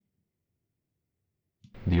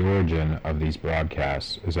The origin of these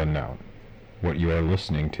broadcasts is unknown. What you are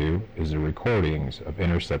listening to is the recordings of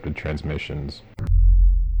intercepted transmissions.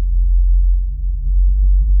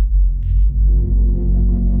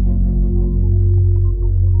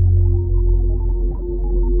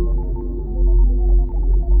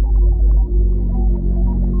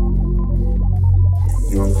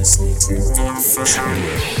 You're listening to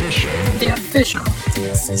the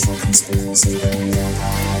official Conspiracy Burrito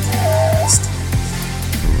Podcast.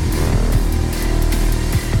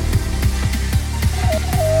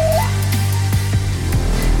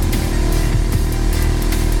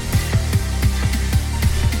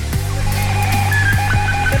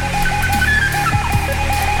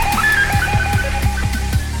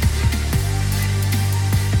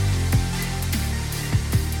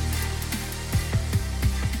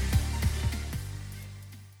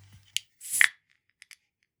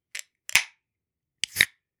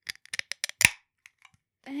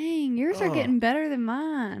 Dang, yours are getting better than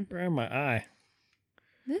mine. Right in my eye.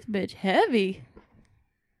 This bitch heavy.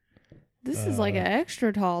 This is like an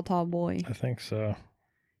extra tall boy. I think so.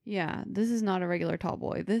 Yeah, this is not a regular tall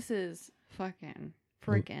boy. This is fucking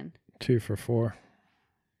freaking 2 for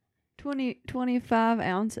 $4. 25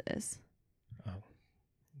 ounces. Oh,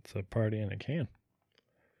 it's a party in a can.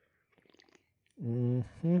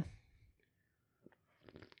 Mm-hmm.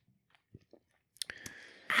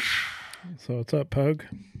 So what's up, Pogue?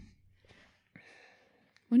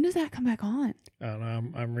 When does that come back on? I don't know.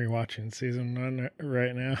 I'm rewatching season 1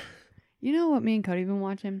 right now. You know what me and Cody been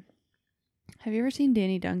watching? Have you ever seen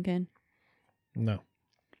Danny Duncan? No.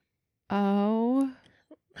 Oh.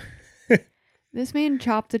 This man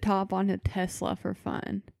chopped the top on a Tesla for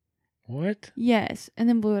fun. What? Yes, and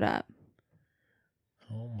then blew it up.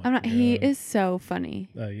 Oh my I'm not. God. He is so funny.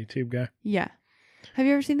 YouTube guy? Yeah. Have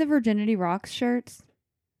you ever seen the Virginity Rocks shirts?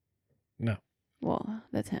 No. Well,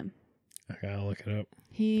 that's him. Okay, I'll look it up.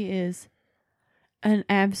 He is an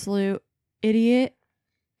absolute idiot.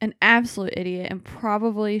 An absolute idiot, and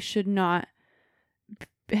probably should not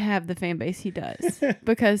have the fan base he does.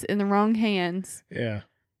 Because in the wrong hands. Yeah.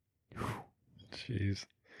 Jeez.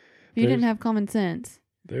 If you didn't have common sense.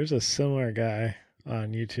 There's a similar guy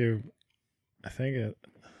on YouTube. I think it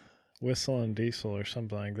Whistle and Diesel or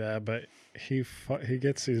something like that. But he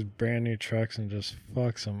gets these brand new trucks and just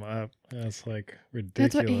fucks them up. And it's like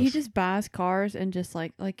ridiculous. That's what he just buys cars and just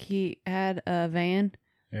like he had a van,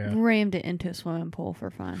 rammed it into a swimming pool for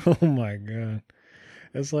fun. Oh my God.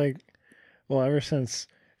 It's like, well, ever since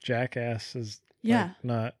Jackass is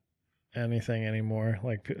not anything anymore,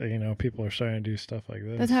 like, you know, people are starting to do stuff like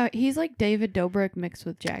this. That's how he's like David Dobrik mixed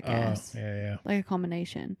with Jackass. Oh, yeah. Like a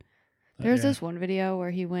combination. There's this one video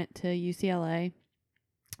where he went to UCLA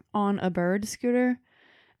on a bird scooter,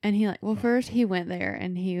 and he first he went there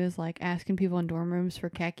and he was like asking people in dorm rooms for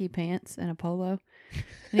khaki pants and a polo,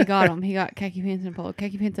 and he got them. He got khaki pants and a polo,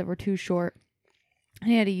 khaki pants that were too short.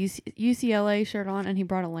 And he had a UCLA shirt on, and he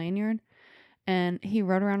brought a lanyard, and he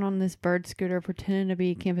rode around on this bird scooter pretending to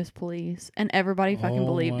be campus police, and everybody fucking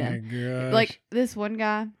believed him. Gosh. Like this one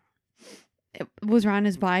guy was riding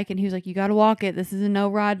his bike, and he was like, "You gotta walk it. This is a no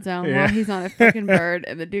ride zone." While he's on a fucking bird,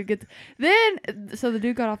 and the dude so the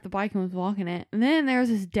dude got off the bike and was walking it, and then there was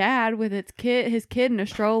his dad with his kid in a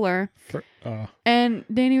stroller, and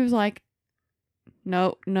Danny was like,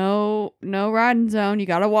 "No riding zone. You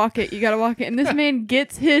gotta walk it. And this man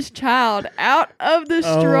gets his child out of the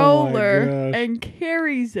stroller and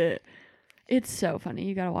carries it. It's so funny.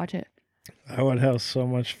 You gotta watch it. I would have so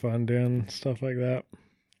much fun doing stuff like that.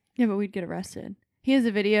 Yeah, but we'd get arrested. He has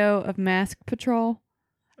a video of Mask Patrol.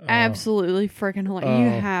 Absolutely freaking hilarious. You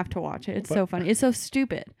have to watch it. It's so funny. It's so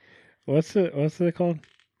stupid. What's it called?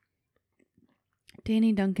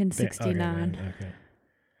 Danny Duncan 69. Okay.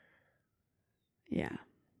 Yeah.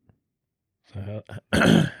 So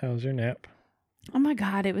how was your nap? Oh my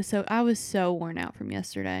God, I was so worn out from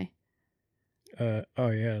yesterday.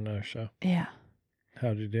 Another show. Yeah.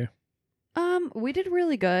 How'd you do? We did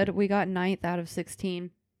really good. We got 9th out of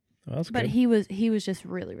 16. Oh, that's but good. he was just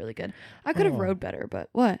really, really good. I could have rode better, but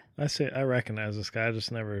what? I recognize this guy. I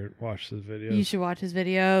just never watched his videos. You should watch his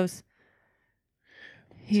videos.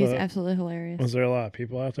 He's absolutely hilarious. Was there a lot of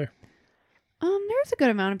people out there? There's a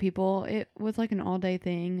good amount of people. It was like an all day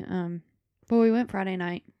thing. But we went Friday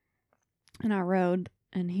night, and I rode,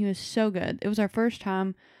 and he was so good. It was our first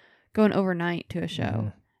time going overnight to a show. Mm-hmm.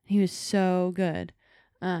 He was so good.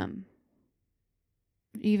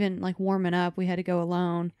 Even like warming up, we had to go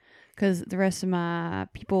alone because the rest of my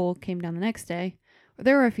people came down the next day.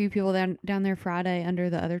 There were a few people down there Friday under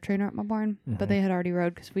the other trainer at my barn, but they had already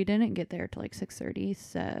rode because we didn't get there till like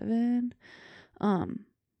 6:37.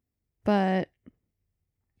 But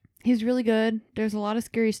He's really good. There's a lot of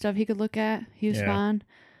scary stuff he could look at. He was fine.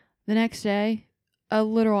 The next day, a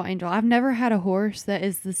literal angel. I've never had a horse that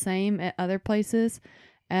is the same at other places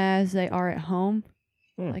as they are at home.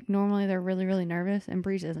 Like normally they're really, really nervous, and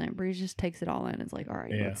Breeze isn't. Breeze just takes it all in. It's like, all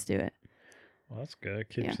right, let's do it. Well, that's good. It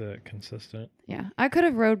keeps it consistent. Yeah. I could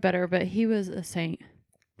have rode better, but he was a saint.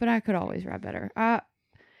 But I could always ride better. I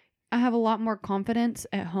have a lot more confidence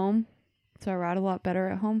at home, so I ride a lot better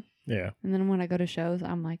at home. Yeah. And then when I go to shows,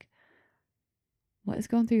 I'm like, what is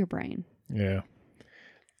going through your brain? Yeah.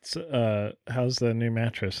 So, how's the new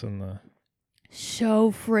mattress and the...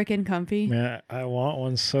 So freaking comfy. Man, I want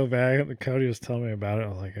one so bad. Cody was telling me about it. I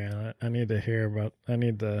was like, man, I need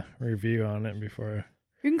the review on it before.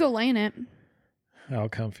 You can go lay in it. How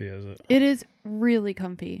comfy is it? It is really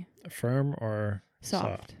comfy. Firm or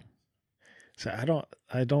soft? So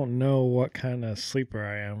I don't know what kind of sleeper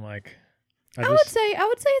I am. Like, I would say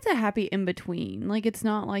it's a happy in between. Like, it's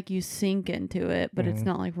not like you sink into it, but it's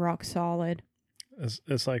not like rock solid.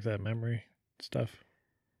 It's like that memory stuff.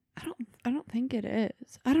 I don't think it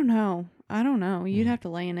is. I don't know. You'd have to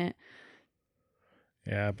lay in it.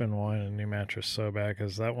 Yeah, I've been wanting a new mattress so bad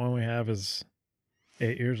because that one we have is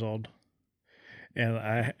 8 years old, and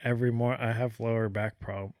I have lower back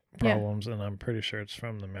problems, and I'm pretty sure it's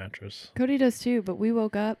from the mattress. Cody does too, but we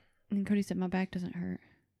woke up and Cody said my back doesn't hurt.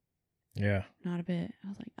 Yeah, not a bit. I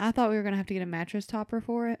was like, I thought we were gonna have to get a mattress topper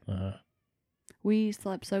for it. We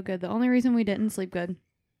slept so good. The only reason we didn't sleep good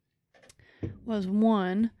was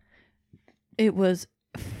one, it was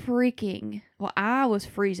freaking. Well, I was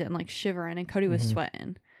freezing, like shivering, and Cody was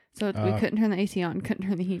sweating. So we couldn't turn the AC on, couldn't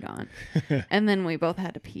turn the heat on. And then we both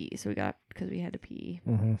had to pee. So because we had to pee.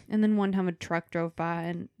 And then one time a truck drove by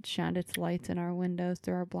and shined its lights in our windows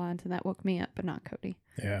through our blinds, and that woke me up, but not Cody.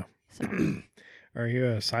 Yeah. So, are you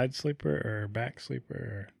a side sleeper or back sleeper?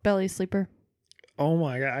 Or... belly sleeper. Oh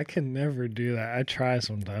my God, I can never do that. I try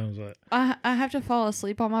sometimes, but... I have to fall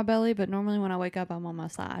asleep on my belly, but normally when I wake up, I'm on my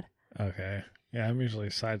side. Okay. Yeah, I'm usually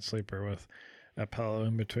a side sleeper with a pillow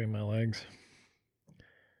in between my legs.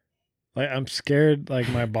 Like, I'm scared, like,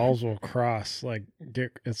 my balls will cross. Like,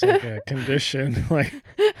 it's like a condition. Like,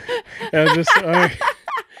 it just, like,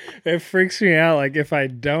 it freaks me out. Like, if I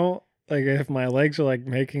don't, like, if my legs are, like,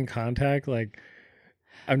 making contact, like,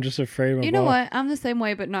 I'm just afraid of my You know what? I'm the same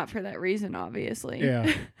way, but not for that reason, obviously.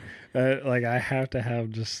 Yeah. Like, I have to have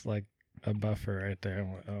just, like, a buffer right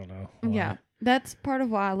there. I don't know why. Yeah. That's part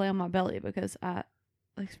of why I lay on my belly, because I,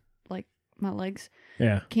 like my legs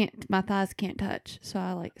my thighs can't touch. So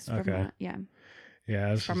I, like, spread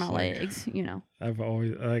for my legs, you know. I've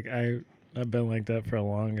always, like, I've been like that for the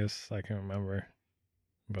longest I can remember.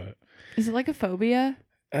 But. Is it like a phobia?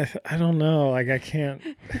 I don't know. Like, I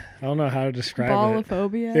don't know how to describe it.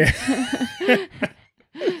 Ballophobia? Yeah.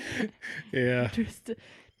 Yeah. Twist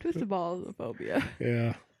a ballophobia.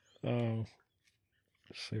 Yeah.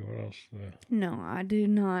 Let's see what else. No, I do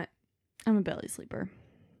not. I'm a belly sleeper.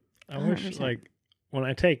 I wish, like, when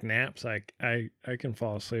I take naps, I can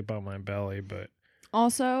fall asleep on my belly, but.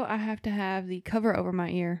 Also, I have to have the cover over my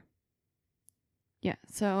ear. Yeah,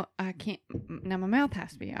 so I can't. Now my mouth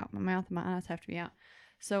has to be out. My mouth and my eyes have to be out.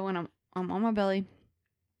 So when I'm on my belly,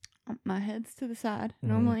 my head's to the side.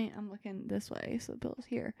 Normally I'm looking this way, so the pillow's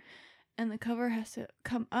here. And the cover has to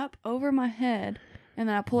come up over my head, and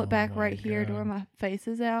then I pull it back right here to where my face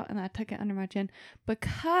is out, and I tuck it under my chin.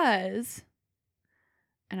 Because,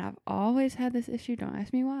 and I've always had this issue, don't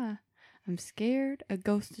ask me why, I'm scared a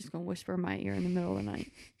ghost is going to whisper in my ear in the middle of the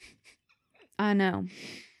night. I know.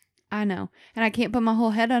 And I can't put my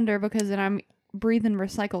whole head under because then I'm breathing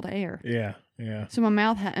recycled air. Yeah, yeah. So my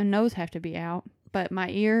mouth and nose have to be out, but my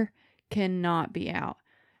ear cannot be out.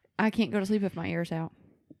 I can't go to sleep if my ear's out.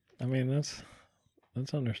 I mean, that's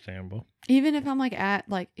understandable. Even if I'm like at,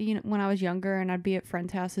 like, you know, when I was younger and I'd be at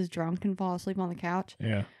friends' houses drunk and fall asleep on the couch.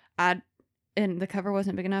 Yeah. And the cover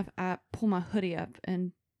wasn't big enough, I pull my hoodie up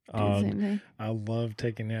and do the same thing. I love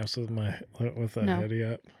taking naps with a hoodie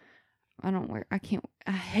up.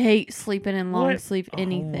 I hate sleeping in long sleeve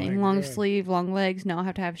anything. Long sleeve, long legs. No, I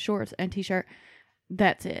have to have shorts and t-shirt.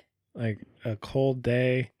 That's it. Like a cold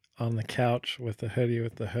day on the couch with the hoodie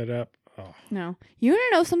with the hood up. Oh. No. You want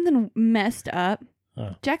to know something messed up?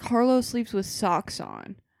 Huh. Jack Harlow sleeps with socks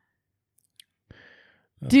on.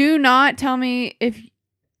 Do not tell me if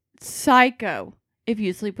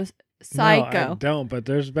you sleep with psycho. No, I don't, but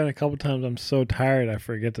there's been a couple times I'm so tired I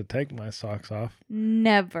forget to take my socks off.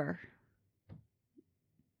 Never.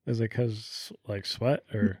 Is it because, like, sweat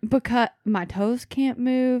or? Because my toes can't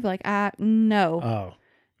move. Like, no. Oh.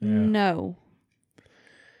 Yeah. No.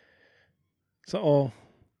 So,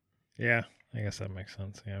 yeah, I guess that makes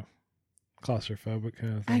sense. Yeah. claustrophobic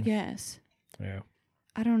kind of thing. I guess. Yeah.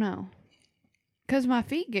 I don't know. Because my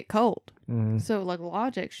feet get cold. Mm-hmm. So, like,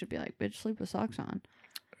 logic should be like, bitch, sleep with socks on.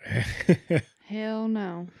 Hell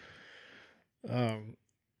no.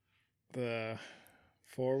 The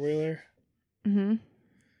 4-wheeler. Mm-hmm.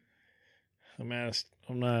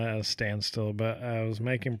 I'm not at a standstill, but I was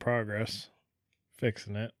making progress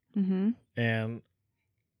fixing it. Mm-hmm. And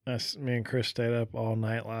me and Chris stayed up all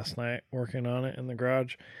night last night working on it in the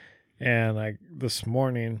garage. And I this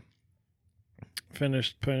morning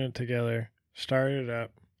finished putting it together, started it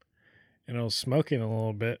up, and it was smoking a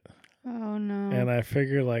little bit. Oh, no. And I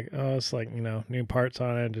figured, like, oh, it's like, new parts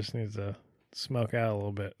on it. It just needs to smoke out a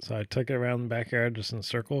little bit. So I took it around the backyard just in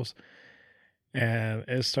circles, and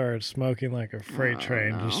it started smoking like a freight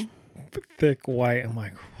train, just thick white. I'm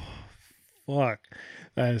like, fuck.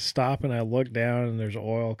 I stop and I look down, and there's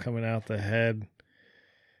oil coming out the head.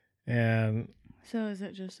 And So is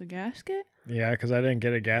it just a gasket? yeah, because I didn't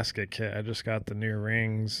get a gasket kit. I just got the new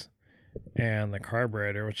rings and the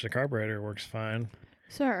carburetor, which the carburetor works fine.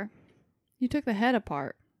 Sir, you took the head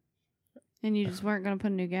apart, and you just weren't going to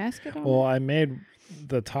put a new gasket on Well, it? I made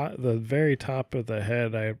the very top of the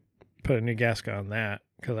head. I put a new gasket on that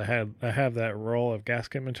because I have that roll of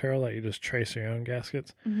gasket material that you just trace your own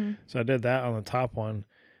gaskets. Mm-hmm. So I did that on the top one,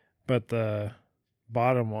 but the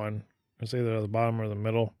bottom one was either the bottom or the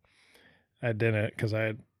middle. I didn't because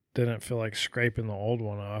I didn't feel like scraping the old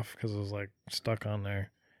one off because it was like stuck on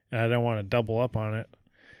there, and I didn't want to double up on it,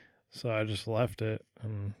 so I just left it.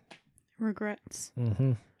 And Regrets.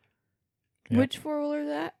 mm-hmm. Yep. Which 4-wheeler is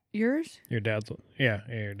that? Yours? Your dad's, yeah,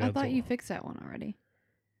 your dad's. I thought you fixed that one already.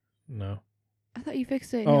 No. I thought you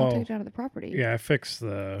fixed it and y'all took it out of the property. Yeah, I fixed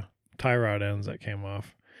the tie rod ends that came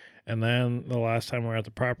off. And then the last time we were at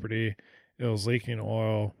the property, it was leaking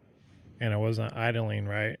oil and it wasn't idling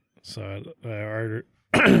right. So I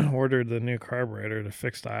ordered the new carburetor to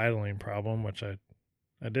fix the idling problem, which I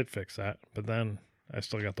did fix that. But then I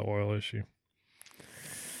still got the oil issue.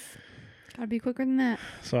 Gotta be quicker than that.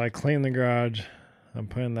 So I cleaned the garage. I'm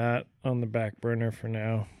putting that on the back burner for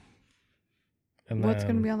now. And What's then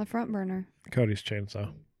going to be on the front burner? Cody's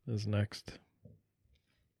chainsaw is next.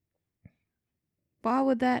 Why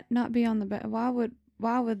would that not be on the back? Why would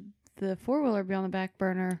the 4-wheeler be on the back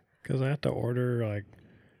burner? Because I have to order like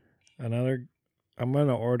another. I'm going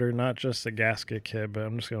to order not just the gasket kit, but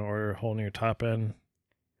I'm just going to order a whole new top end.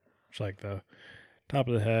 It's like the top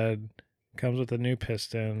of the head. Comes with a new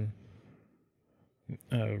piston,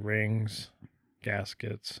 rings,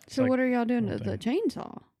 gaskets. It's So like what are y'all doing whole to the thing.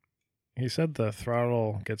 chainsaw? He said the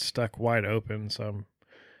throttle gets stuck wide open, so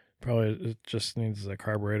it just needs the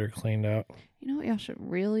carburetor cleaned out. You know what y'all should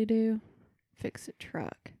really do? Fix a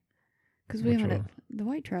truck. Because we Which have one? the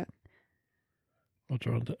white truck. Which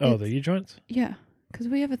one? Oh, the U-joints? Yeah. Because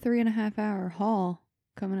we have a 3.5 hour haul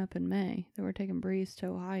coming up in May that we're taking Breeze to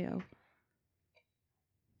Ohio.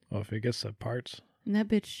 Oh, if he gets the parts. And that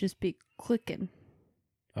bitch just be clicking.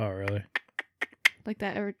 Oh, really? Like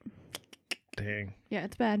that. Dang. Yeah,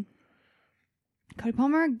 it's bad. Cody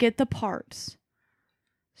Palmer, get the parts.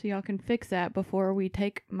 So y'all can fix that before we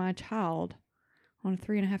take my child on a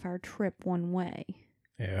 3.5 hour trip one way.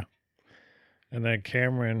 Yeah. And then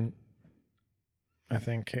Cameron, I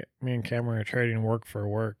think me and Cameron are trading work for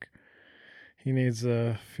work. He needs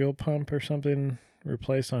a fuel pump or something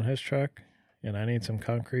replaced on his truck, and I need some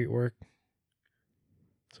concrete work.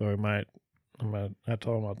 So I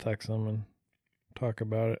told him I'll text him and talk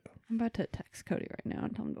about it. I'm about to text Cody right now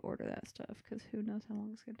and tell him to order that stuff because who knows how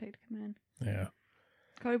long it's going to take to come in. Yeah.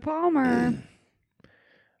 Cody Palmer.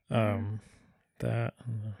 That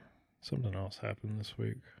something else happened this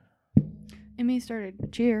week. Emmy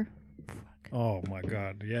started cheer. Fuck. Oh my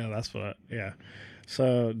God. Yeah, yeah.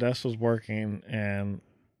 So Des was working and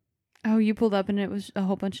Oh, you pulled up and it was a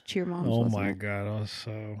whole bunch of cheer moms. oh wasn't my it? God, I was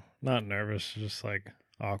so not nervous, just like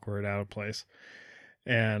awkward, out of place.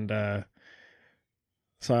 And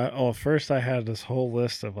first I had this whole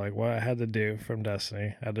list of like what I had to do from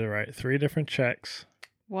Destiny. I had to write 3 different checks.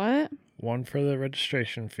 What? One for the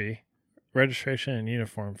registration and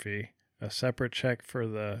uniform fee, a separate check for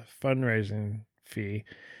the fundraising fee.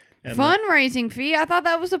 And Fundraising fee? I thought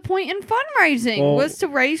that was the point in fundraising, was to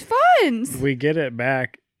raise funds. we get it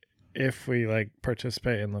back if we like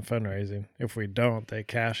participate in the fundraising. If we don't, they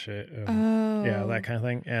cash it. And, yeah, that kind of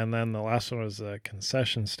thing. And then the last one was the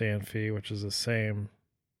concession stand fee, which is the same.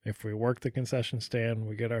 If we work the concession stand,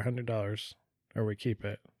 we get our $100 or we keep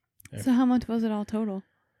it. So how much was it all total?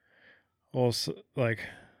 Well, like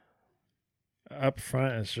up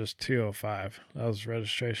front, it's just $205. That was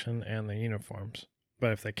registration and the uniforms.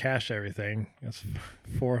 But if they cash everything, it's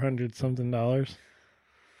 $400 something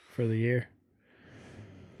for for the year.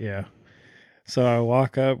 Yeah. So I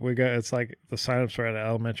walk up, it's like the signups were at an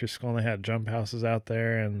elementary school, and they had jump houses out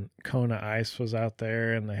there, and Kona Ice was out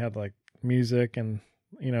there, and they had like music, and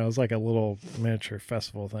it was like a little miniature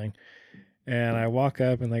festival thing. And I walk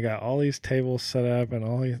up, and they got all these tables set up, and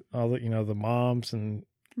all the the moms and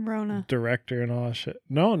Rona director and all that shit.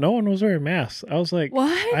 No one was wearing masks. I was like,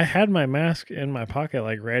 what? I had my mask in my pocket,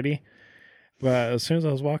 like ready, but as soon as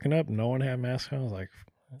I was walking up, no one had masks on. I was like,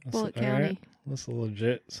 Bullitt County. Right, that's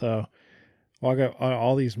legit. So walk up,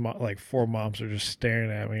 all these like 4 moms are just staring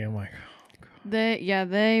at me. I'm like, oh, God.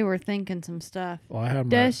 They were thinking some stuff. Well, I had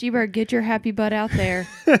Des, you better get your happy butt out there.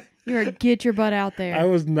 You better get your butt out there. I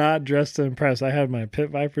was not dressed to impress. I had my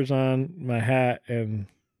pit vipers on, my hat, and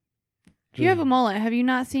you have a mullet. Have you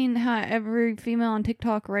not seen how every female on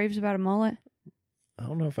TikTok raves about a mullet? I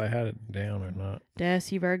don't know if I had it down or not. Des,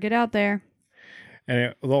 you better get out there.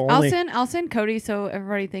 And I'll send Cody so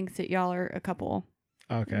everybody thinks that y'all are a couple.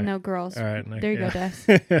 Okay. No girls. All right. There you go,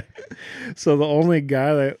 Des. So the only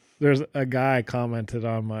guy there's a guy commented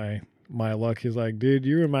on my look. He's like, dude,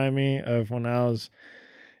 you remind me of when I was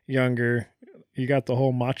younger. You got the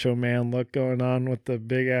whole macho man look going on with the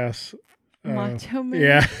big ass. Macho man.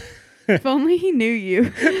 Yeah. If only he knew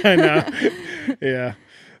you. I know. Yeah.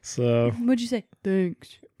 So. What'd you say?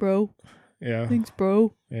 Thanks, bro. Yeah. Thanks,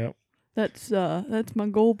 bro. Yep. That's my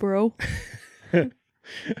goal, bro.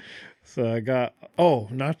 So I got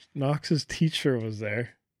Knox's teacher was there,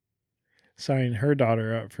 signing her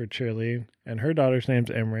daughter up for cheerleading, and her daughter's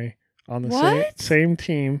name's Emery on the same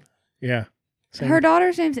team. Yeah. Her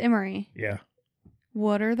daughter's name's Emery. Yeah.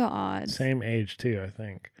 What are the odds? Same age too, I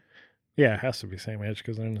think. Yeah, it has to be same age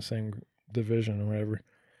because they're in the same division or whatever.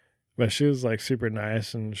 But she was like super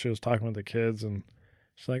nice, and she was talking with the kids, and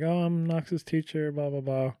she's like, "Oh, I'm Knox's teacher, blah blah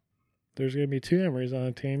blah. There's gonna be 2 Emerys on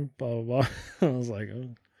the team, blah blah blah." I was like,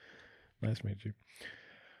 "Oh, nice to meet you."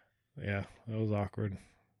 Yeah, that was awkward.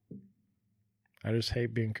 I just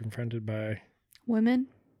hate being confronted by women.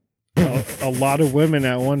 A lot of women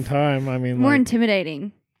at one time. I mean, more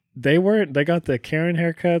intimidating. They got the Karen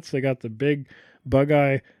haircuts. They got the big bug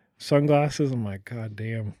eye sunglasses. I'm like, God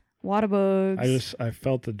damn. Water bugs. I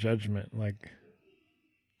felt the judgment, like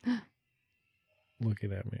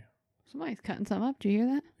looking at me. Somebody's cutting something up. Do you hear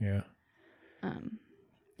that? Yeah.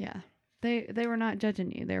 Yeah. They were not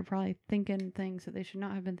judging you. They were probably thinking things that they should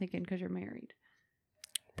not have been thinking because you're married.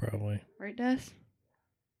 Probably. Right, Des?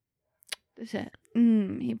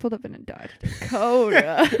 He pulled up in a Dodge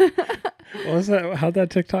Dakota. What was that? How'd that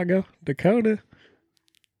TikTok go? Dakota?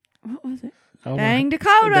 What was it? Dang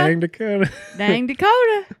Dakota. Dang Dakota. Dang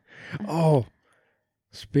Dakota. Oh,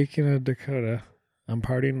 speaking of Dakota, I'm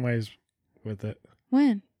parting ways with it.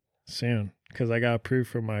 When? Soon, because I got approved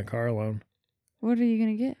for my car loan. What are you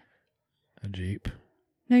going to get? A Jeep.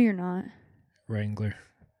 No, you're not. Wrangler.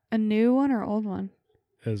 A new one or old one?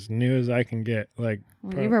 As new as I can get. Like,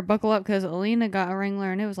 well, you better buckle up because Alina got a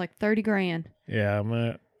Wrangler and it was like $30,000. Yeah,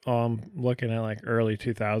 I'm looking at like early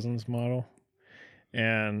 2000s model,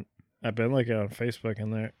 and I've been looking on Facebook,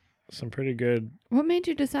 and there some pretty good. What made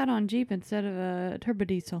you decide on Jeep instead of a turbo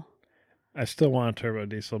diesel? I still want a turbo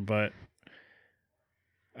diesel, but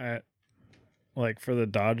like for the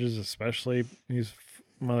Dodges especially, these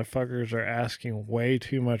motherfuckers are asking way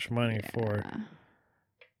too much money for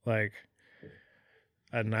like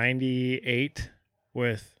a 98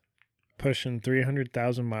 with pushing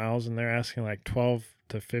 300,000 miles, and they're asking like 12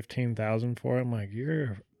 to 15,000 for it. I'm like,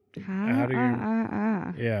 you're out of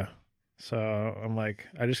your yeah. So I'm like,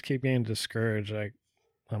 I just keep getting discouraged. Like,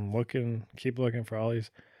 I'm keep looking for all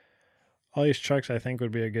these trucks I think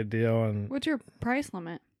would be a good deal. And what's your price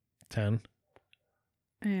limit? 10.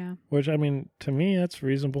 Yeah. Which, I mean, to me, that's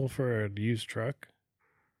reasonable for a used truck.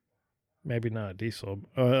 Maybe not a diesel.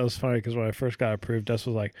 Oh, it was funny because when I first got approved, Des was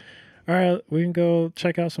like, all right, we can go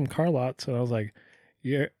check out some car lots. And I was like,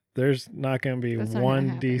 yeah, there's not going to be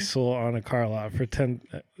one diesel on a car lot for 10,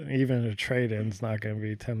 even a trade-in's not going to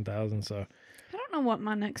be 10,000. So I don't know what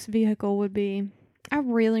my next vehicle would be. I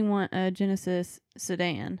really want a Genesis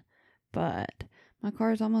sedan, but my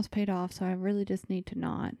car is almost paid off, so I really just need to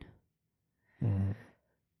not.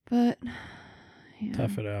 But yeah.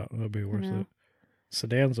 Tough it out. It'll be worth it.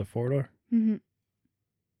 Sedan's a 4-door? Mm-hmm.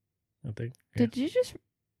 I think. Yeah. Did you just...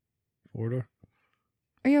 4-door?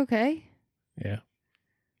 Are you okay? Yeah.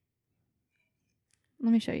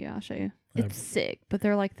 Let me show you. I'll show you. It's sick, but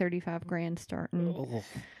they're like $35,000 starting. Oh.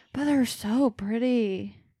 But they're so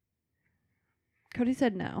pretty. Cody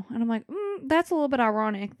said no. And I'm like, that's a little bit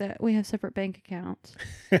ironic that we have separate bank accounts.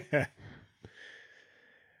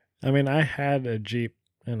 I mean, I had a Jeep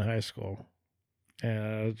in high school.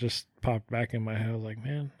 And it just popped back in my head. I was like,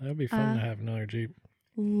 man, that'd be fun to have another Jeep.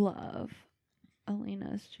 Love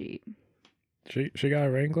Alina's Jeep. She got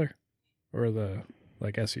a Wrangler? Or the,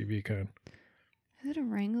 like, SUV kind? Is it a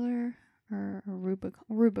Wrangler or a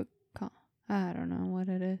Rubicon? I don't know what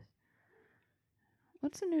it is.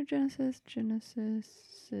 What's the new Genesis? Genesis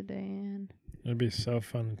sedan. It'd be so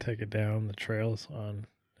fun to take it down the trails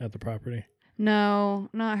at the property. No,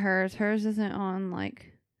 not hers. Hers isn't on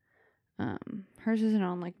like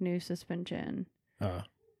new suspension.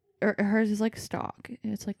 Or hers is like stock.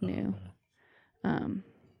 It's like new. The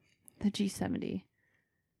G70.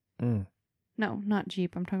 No, not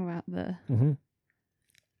Jeep. I'm talking about the.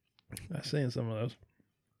 I've seen some of those.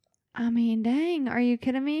 I mean, dang, are you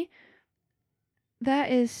kidding me? That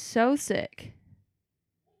is so sick.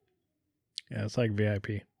 Yeah, it's like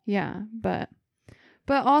VIP. Yeah, but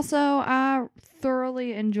also I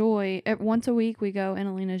thoroughly enjoy it. Once a week we go in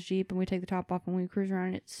Alina's Jeep and we take the top off and we cruise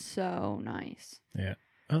around. It's so nice. Yeah.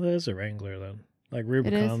 Oh, that is a Wrangler then. Like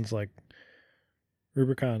Rubicon's like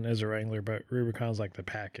Rubicon is a Wrangler, but Rubicon's like the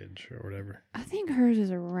package or whatever. I think hers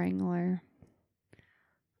is a Wrangler.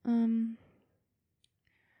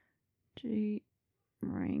 Jeep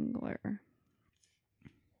Wrangler.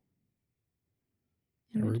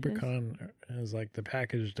 A Rubicon is like the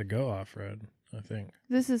package to go off-road, I think.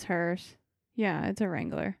 This is hers. Yeah, it's a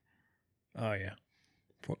Wrangler. Oh, yeah.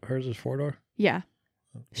 Hers is 4-door? Yeah.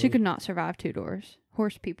 She could not survive 2 doors.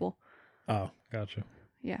 Horse people. Oh, gotcha.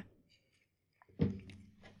 Yeah.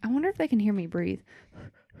 I wonder if they can hear me breathe.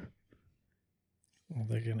 Well,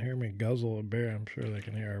 they can hear me guzzle a bear. I'm sure they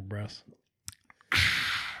can hear our breaths.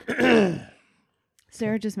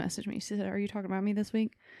 Sarah just messaged me. She said, "Are you talking about me this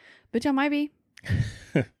week?" Bitch, I might be.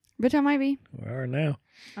 Bitch, I might be. We are now.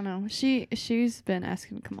 I know. She's been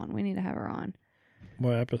asking, come on, we need to have her on.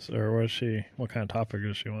 What episode, or what kind of topic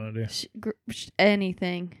does she want to do?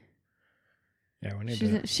 Anything. Yeah, we need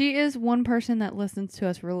to. She is one person that listens to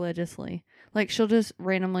us religiously. Like, she'll just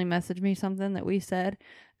randomly message me something that we said,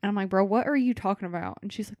 and I'm like, bro, what are you talking about?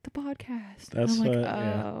 And she's like, the podcast. That's and I'm like,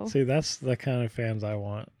 yeah. See, that's the kind of fans I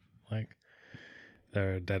want. Like,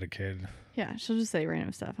 they're dedicated. Yeah, she'll just say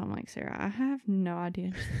random stuff. I'm like, Sarah, I have no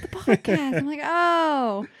idea. She's like, the podcast. I'm like,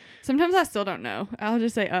 oh. Sometimes I still don't know. I'll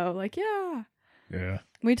just say, oh, like, yeah. Yeah.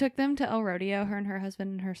 We took them to El Rodeo, her and her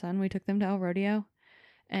husband and her son. We took them to El Rodeo,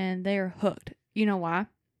 and they are hooked. You know why?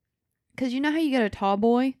 Because you know how you get a tall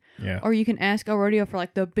boy? Yeah. Or you can ask El Rodeo for,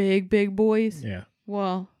 like, the big boys? Yeah.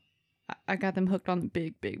 Well, I got them hooked on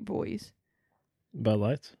the big boys. Bud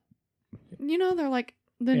Lights? You know, they're like,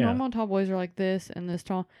 the normal tall boys are like this and this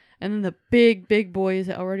tall. And then the big boys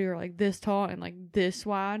that already are like this tall and like this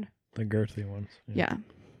wide. The girthy ones. Yeah.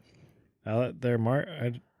 Me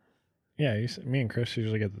and Chris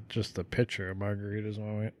usually get just the picture of margaritas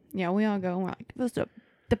when we. Yeah, we all go and we're like, what's the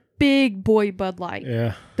big boy Bud Light?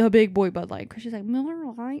 Yeah. The big boy Bud Light. Chris is like,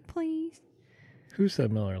 Miller Lite, please. Who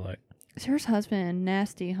said Miller Lite? Sarah's husband.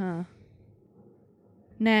 Nasty, huh?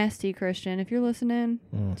 Nasty, Christian. If you're listening,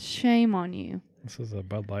 shame on you. This is a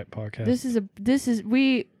Bud Light podcast. I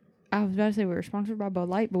was about to say we were sponsored by Bud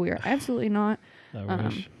Light, but we are absolutely not. I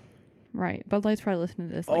wish. Right. Bud Light's probably listening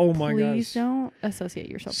to this. Like, oh my gosh. Please don't associate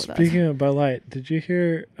yourself with us. Speaking of Bud Light, did you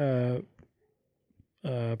hear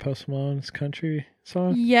Post Malone's country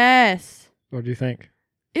song? Yes. What do you think?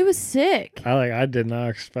 It was sick. I did not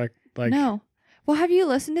expect No. Well, have you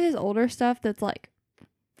listened to his older stuff that's like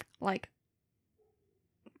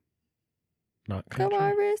not country? Come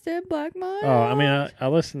on, wrist and black mine. Oh, I mean, I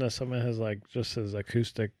listened to some of his just his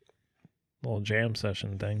acoustic little jam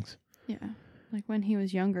session things. Yeah. Like when he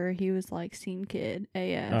was younger, he was like scene kid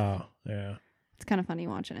AF. Oh, yeah. It's kind of funny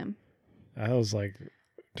watching him. I was like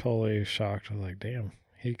totally shocked. I was like, damn,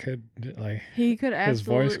 he could absolutely. His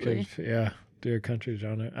voice could, do a country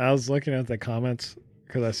genre. I was looking at the comments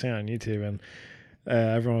because I see it on YouTube and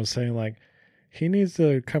everyone was saying like, he needs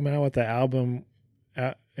to come out with the album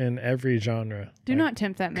in every genre. Do not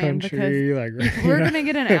tempt that man country, because we're going to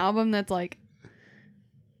get an album that's like,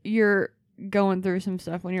 you're going through some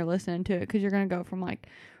stuff when you're listening to it because you're going to go from like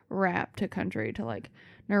rap to country to like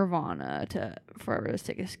Nirvana to Forever the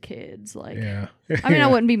Sickest Kids. Like, yeah. I mean, I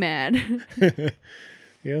wouldn't be mad. I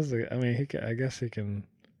guess he can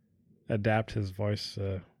adapt his voice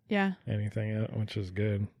to anything, which is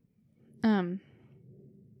good.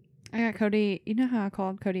 I got Cody. You know how I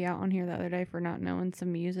called Cody out on here the other day for not knowing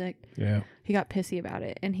some music? Yeah. He got pissy about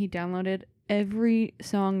it, and he downloaded every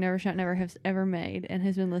song Never Shout Never has ever made and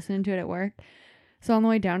has been listening to it at work. So on the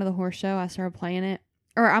way down to the horse show, I started playing it.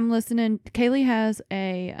 Or I'm listening. Kaylee has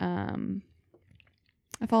a, I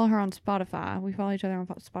follow her on Spotify. We follow each other on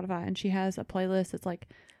Spotify, and she has a playlist that's like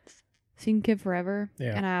seen Kid Forever.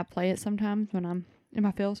 Yeah. And I play it sometimes when I'm in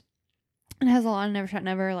my feels. And it has a lot of Never Shot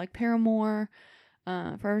Never, like Paramore,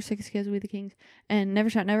 Forever 6 Kids, We the Kings. And Never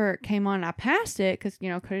Shot Never came on. And I passed it because,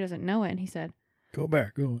 Cody doesn't know it. And he said, Go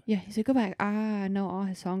back. yeah, he said, go back. I know all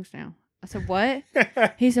his songs now. I said, what?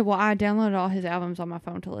 He said, well, I downloaded all his albums on my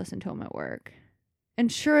phone to listen to them at work.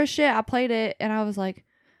 And sure as shit, I played it, and I was like,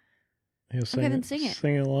 He'll okay, then sing it.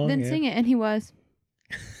 Sing along. Then yeah. sing it. And he was.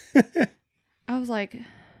 I was like,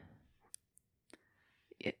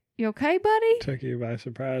 you okay, buddy? Took you by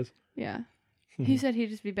surprise. Yeah. He said he'd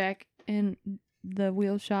just be back in the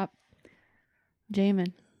wheel shop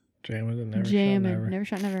jamming. Jamming and never Jamming. shot never. Never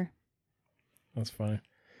shot never. That's funny.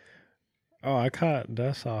 Oh, I caught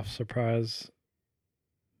Des off surprise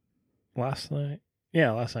last night.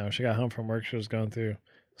 Yeah, last night when she got home from work, she was going through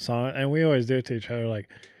song, and we always do it to each other, like,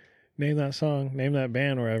 name that song, name that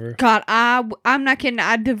band, wherever. God, I'm not kidding.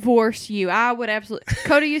 I'd divorce you. I would absolutely.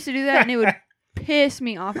 Cody used to do that, and it would piss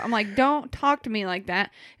me off. I'm like, don't talk to me like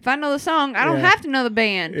that. If I know the song, I don't have to know the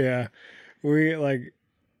band. Yeah, we like.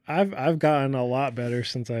 I've gotten a lot better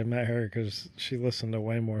since I met her because she listened to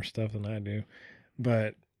way more stuff than I do,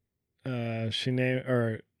 but she named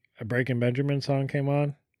or a Breaking Benjamin song came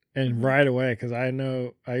on, and right away because I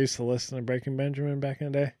know I used to listen to Breaking Benjamin back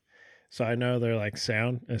in the day. So I know they're like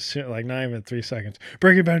sound, like not even 3 seconds.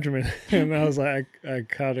 Breaking Benjamin, and I was like, I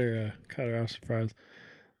caught her off surprise.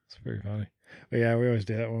 It's pretty funny. But yeah, we always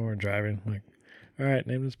do that when we're driving. Like, all right,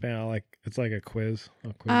 name this band. It's like a quiz.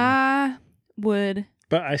 I'll quiz I would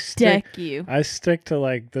but I deck you. I stick to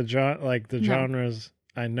like the genres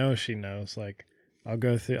I know she knows. Like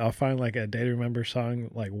I'll find like a Day to Remember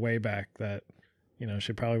song like way back that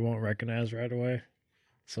she probably won't recognize right away.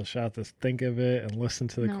 So she'll have to think of it and listen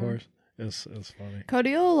to the chorus. It's funny.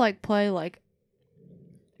 Cody will like play like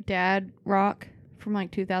dad rock from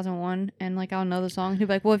like 2001, and like I'll know the song. He'll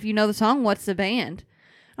be like, well, if you know the song, what's the band?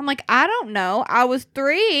 I'm like, I don't know. I was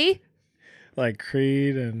 3. Like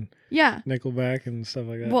Creed and Nickelback and stuff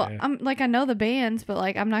like that. Well, yeah. I'm like, I know the bands, but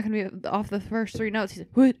like I'm not gonna be off the first 3 notes. He's like,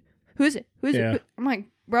 what? Who is it? Who is it? I'm like,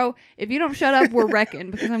 bro, if you don't shut up, we're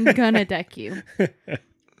wrecking because I'm gonna deck you.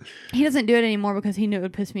 He doesn't do it anymore because he knew it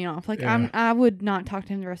would piss me off. Like I would not talk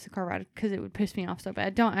to him the rest of the car ride because it would piss me off so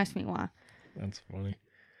bad. Don't ask me why. That's funny.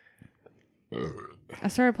 I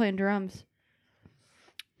started playing drums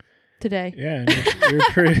today. Yeah, you're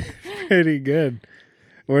pretty good.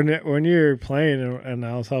 When you were playing and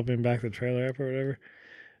I was helping back the trailer up or whatever,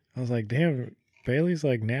 I was like, damn, Bailey's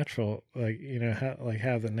like natural, like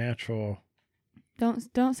have the natural.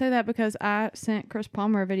 Don't say that because I sent Chris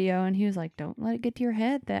Palmer a video and he was like, don't let it get to your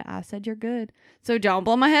head that I said you're good. So don't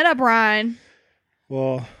blow my head up, Ryan.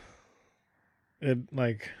 Well, it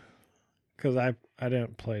like, cause I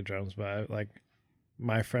didn't play drums, but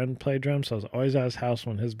my friend played drums. So I was always at his house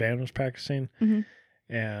when his band was practicing. Mm-hmm.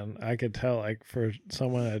 And I could tell like for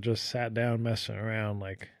someone that just sat down messing around,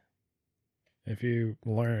 like if you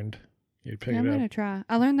learned, you'd pick it up. I'm going to try.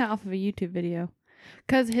 I learned that off of a YouTube video.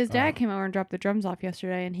 Because his dad came over and dropped the drums off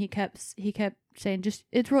yesterday, and he kept saying,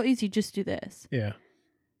 it's real easy, just do this. Yeah.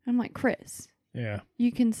 I'm like, Chris. Yeah.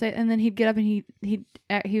 You can say, and then he'd get up and he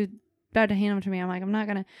was about to hand them to me. I'm like, I'm not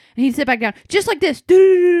going to, and he'd sit back down, just like this.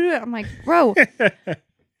 I'm like, bro,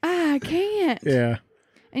 I can't. Yeah.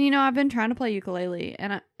 And I've been trying to play ukulele,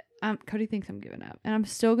 and Cody thinks I'm giving up, and I'm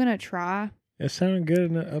still going to try. It sounded good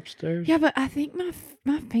in the upstairs. Yeah, but I think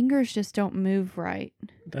my fingers just don't move right.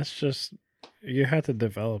 That's just... You have to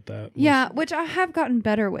develop that. Yeah, which I have gotten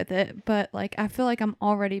better with it, but like I feel like I'm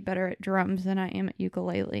already better at drums than I am at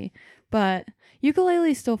ukulele. But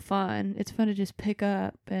ukulele is still fun. It's fun to just pick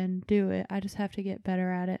up and do it. I just have to get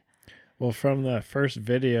better at it. Well, from the first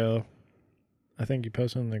video, I think you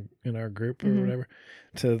posted in our group or whatever,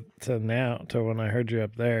 to now to when I heard you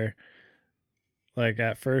up there. Like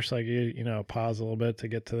at first, like you pause a little bit to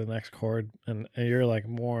get to the next chord, and you're like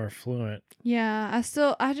more fluent. Yeah,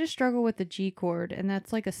 I just struggle with the G chord, and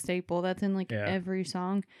that's like a staple. That's in like every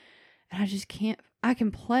song, and I just can't. I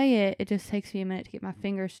can play it. It just takes me a minute to get my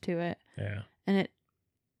fingers to it. Yeah, and it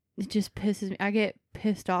just pisses me. I get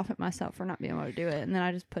pissed off at myself for not being able to do it, and then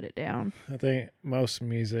I just put it down. I think most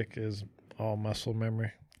music is all muscle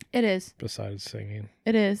memory. It is. Besides singing,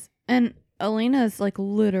 it is, and Alina's like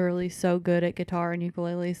literally so good at guitar and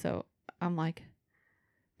ukulele, so I'm like,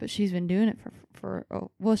 but she's been doing it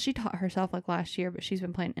well, she taught herself like last year, but she's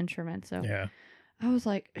been playing instruments, so yeah. She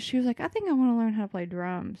was like, I think I want to learn how to play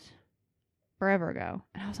drums forever ago,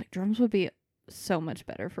 and I was like, drums would be so much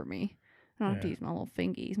better for me. I don't have to use my little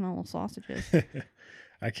fingies, my little sausages.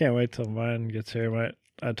 I can't wait till mine gets here.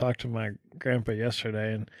 I talked to my grandpa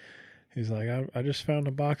yesterday, and he's like, I just found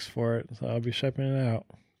a box for it, so I'll be shipping it out.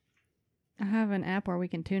 I have an app where we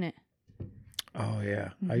can tune it. Oh, yeah.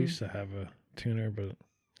 I Mhm. used to have a tuner, but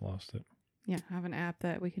lost it. Yeah, I have an app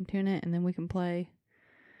that we can tune it, and then we can play.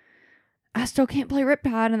 I still can't play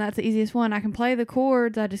Riptide, and that's the easiest one. I can play the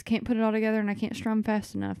chords, I just can't put it all together, and I can't strum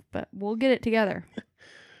fast enough, but we'll get it together.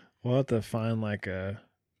 We'll have to find like I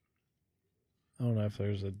don't know if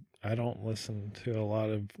there's I don't listen to a lot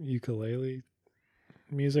of ukulele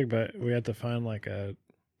music, but we have to find like a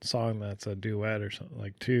song that's a duet or something,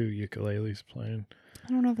 like two ukuleles playing. I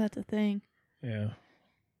don't know if that's a thing. Yeah.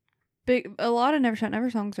 A lot of Never Shot Never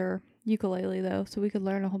songs are ukulele, though, so we could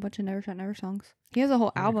learn a whole bunch of Never Shot Never songs. He has a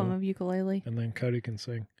whole Pretty album cool. of ukulele. And then Cody can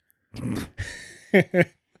sing. I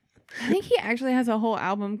think he actually has a whole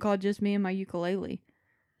album called Just Me and My Ukulele.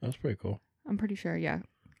 That's pretty cool. I'm pretty sure, yeah.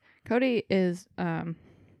 Cody is,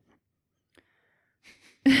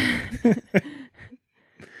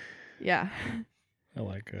 yeah. I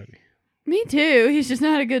like Cody. Me too. He's just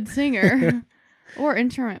not a good singer or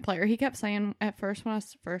instrument player. He kept saying at first when I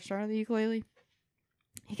first started the ukulele,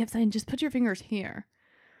 he kept saying, just put your fingers here.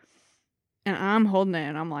 And I'm holding it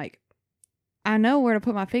and I'm like, I know where to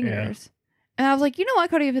put my fingers. And I was like, you know what,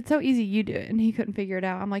 Cody, if it's so easy, you do it. And he couldn't figure it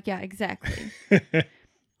out. I'm like, yeah, exactly.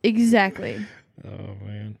 Exactly. Oh,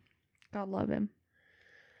 man. God love him.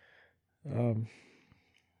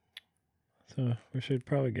 So we should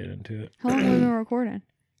probably get into it. How long have we been recording?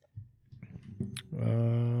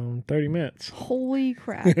 30 minutes. Holy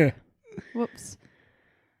crap. Whoops.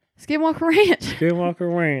 Skinwalker Ranch.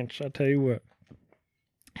 Skinwalker Ranch. I tell you what.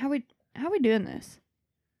 How we doing this?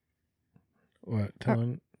 What?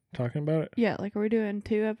 Talking about it? Yeah, like are we doing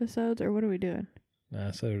 2 episodes or what are we doing? Nah,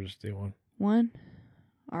 I said we'll just do one. 1?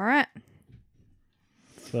 All right.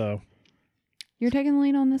 So. You're taking the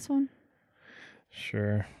lead on this one?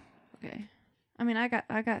 Sure. Okay. I mean, I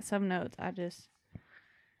got some notes. I just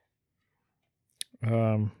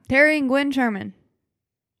Terry and Gwen Sherman.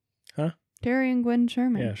 Huh? Terry and Gwen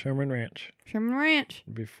Sherman. Yeah, Sherman Ranch. Sherman Ranch.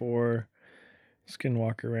 Before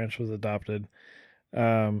Skinwalker Ranch was adopted.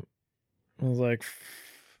 It was like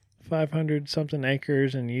 500 something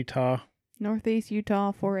acres in Utah. Northeast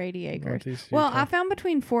Utah, 480 acres. Northeast Well, Utah. I found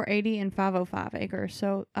between 480 and 505 acres,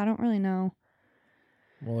 so I don't really know.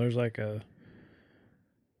 Well, there's like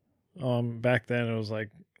back then it was like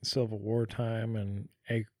Civil War time and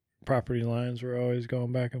property lines were always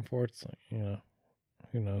going back and forth. So,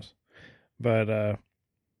 who knows? But I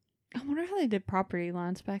wonder how they did property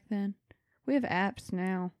lines back then. We have apps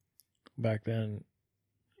now. back then,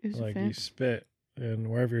 It was a like you fence. spit and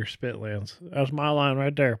wherever your spit lands, that's my line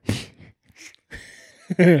right there.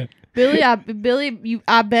 Billy,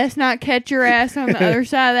 I best not catch your ass on the other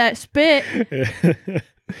side of that spit.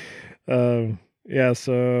 Yeah,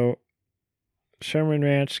 so Sherman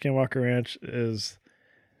Ranch, Skinwalker Ranch is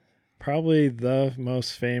probably the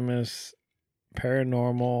most famous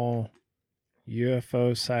paranormal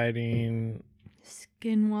UFO sighting,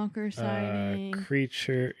 Skinwalker sighting.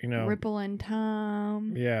 creature, Ripple in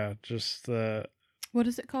Time. yeah, just the What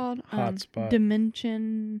is it called? Hotspot.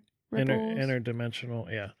 Dimension ripples.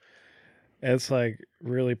 interdimensional, yeah. It's like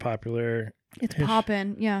really popular. It's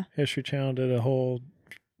popping. Yeah. History Channel did a whole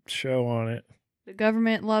show on it. The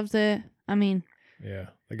government loves it. I mean, Yeah,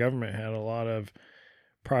 the government had a lot of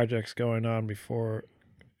projects going on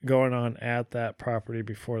at that property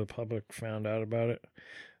before the public found out about it.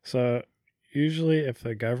 So usually if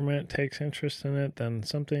the government takes interest in it, then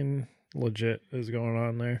something legit is going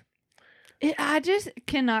on there. I just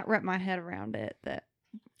cannot wrap my head around it. That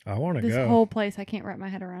I want to this go. whole place, I can't wrap my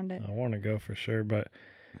head around it. I want to go for sure, but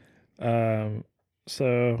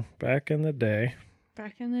so back in the day,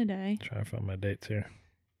 Back in the day. trying to find my dates here.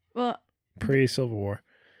 Well, Pre-Civil War.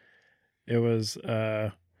 It was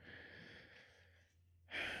the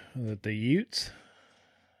Utes.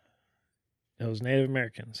 It was Native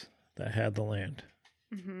Americans that had the land.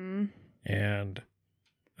 mhm. And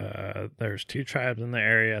there's 2 tribes in the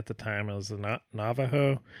area at the time. It was the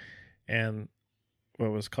Navajo and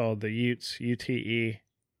what was called the Utes, UTE,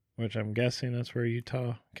 which I'm guessing that's where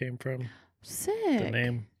Utah came from, Sick. the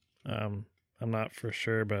name. I'm not for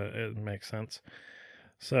sure, but it makes sense.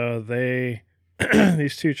 So they,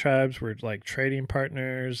 these 2 tribes were like trading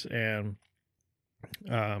partners and,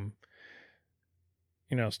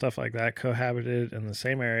 stuff like that, cohabited in the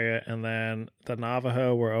same area. And then the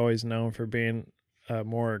Navajo were always known for being a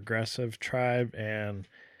more aggressive tribe, and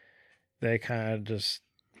they kind of just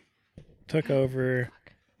took over,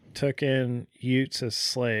 took in Utes as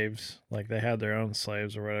slaves. Like they had their own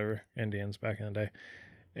slaves or whatever, Indians back in the day.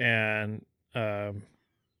 And, I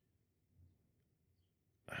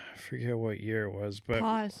forget what year it was, but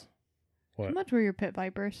Pause. what? How much were your pit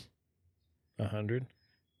vipers? 100?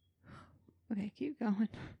 Okay, keep going.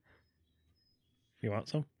 You want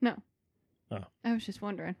some? No. Oh. I was just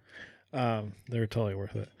wondering. They're totally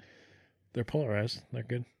worth it. They're polarized. They're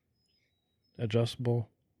good. Adjustable.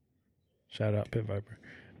 Shout out Pit Viper.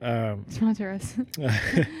 Sponsor us.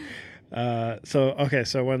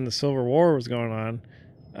 So when the Civil War was going on,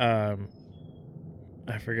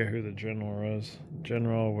 I forget who the general was.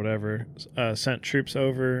 General whatever sent troops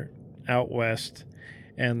out west,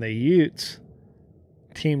 and the Utes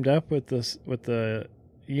teamed up with the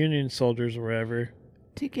Union soldiers or whatever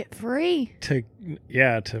To get free. to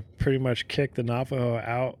pretty much kick the Navajo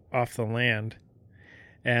out off the land.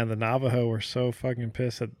 And the Navajo were so fucking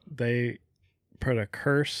pissed that they put a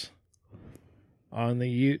curse on the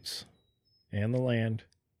Utes and the land.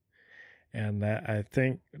 And that, I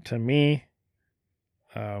think, to me,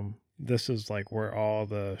 this is like where all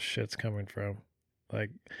the shit's coming from.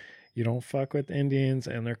 Like, you don't fuck with Indians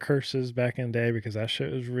and their curses back in the day, because that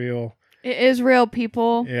shit is real. It is real,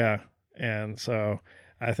 people. Yeah. And so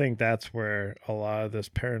I think that's where a lot of this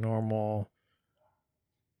paranormal,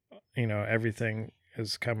 everything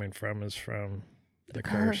is coming from, is from the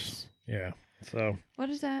curse. Yeah. So What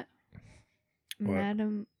is that? What?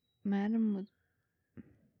 Madam with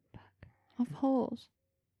of holes.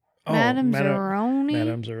 Oh, Madam Zeroni.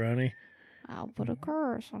 Madam Zeroni. I'll put a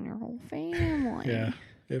curse on your whole family. Yeah.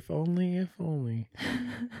 If only.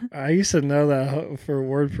 I used to know that for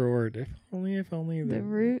word. If only. The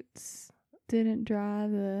roots didn't dry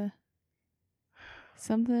the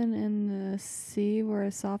something in the sea were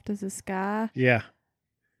as soft as the sky. Yeah.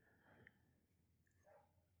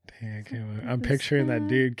 Dang, I can't remember. I'm The picturing that sky.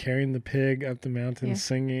 dude carrying the pig up the mountain Yeah.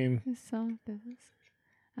 singing. As soft as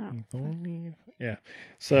I don't If only. Yeah.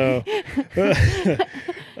 So,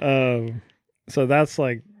 so that's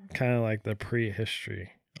like kind of like the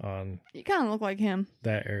prehistory on You kind of look like him,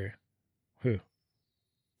 that area. Who?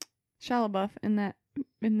 Shia LaBeouf, in that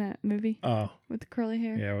movie Oh, with the curly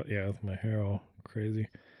hair. yeah, with my hair all crazy.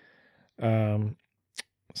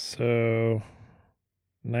 So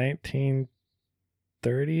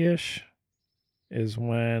 1930-ish is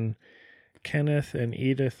when Kenneth and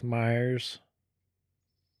Edith Myers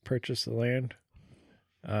purchased the land.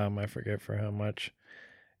 I forget for how much.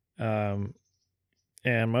 And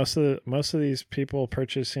most of these people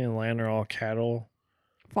purchasing land are all cattle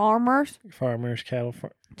Farmers, farmers, cow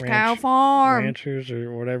ranch, farm. ranchers,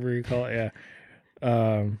 or whatever you call it.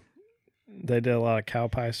 Yeah. They did a lot of cow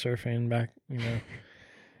pie surfing back,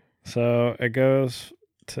 So it goes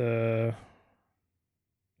to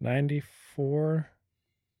 94.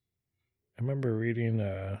 I remember reading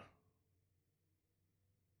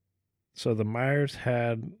so the Myers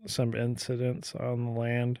had some incidents on the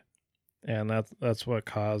land, and that's what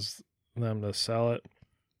caused them to sell it.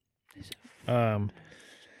 And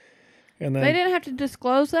then They didn't have to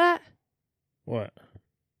disclose that. what?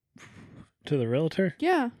 To the realtor?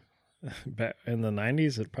 Yeah. Back in the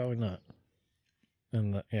 90s, it probably not.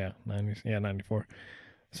 In the 90s, 94.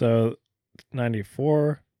 So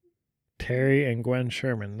 94, Terry and Gwen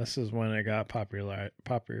Sherman. This is when it got popularized.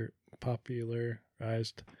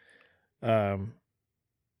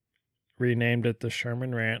 Renamed it the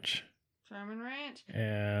Sherman Ranch, Sherman Ranch.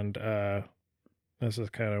 and this is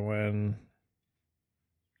kind of when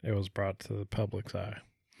it was brought to the public's eye.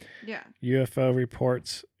 Yeah. UFO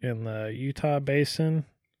reports in the Utah Basin,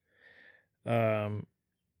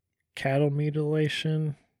 cattle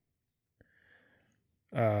mutilation,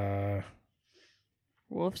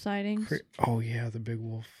 Wolf sightings. the big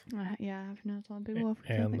wolf, Yeah, I've noticed a lot of big wolf.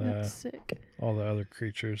 I and think that's sick. all the other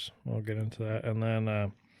creatures. We'll get into that, and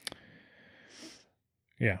then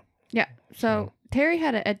Yeah. So So- Terry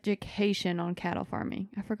had an education on cattle farming.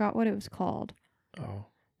 I forgot what it was called, oh,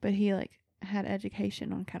 but he had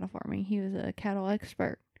education on cattle farming. He was a cattle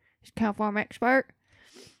expert. He's a cattle farm expert.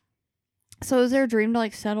 So it was their dream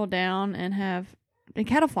to settle down and have a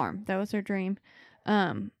cattle farm. That was their dream.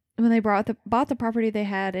 When they bought the property, they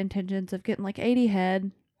had intentions of getting 80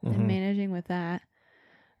 head and mhm. managing with that.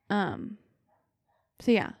 So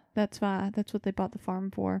yeah, that's what they bought the farm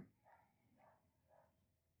for.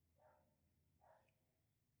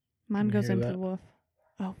 Mine Can you goes hear into that? the wolf.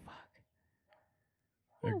 Oh fuck!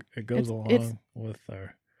 It goes it's- along with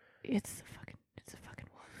our. It's a fucking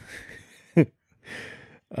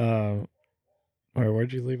wolf.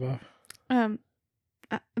 Where'd you leave off?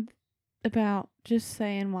 About just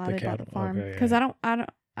saying why The they bought cattle, the farm, okay, because yeah. I don't.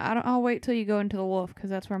 I'll wait till you go into the wolf, because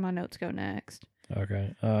that's where my notes go next.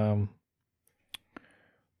 Okay.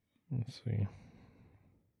 Let's see.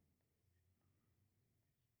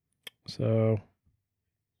 So,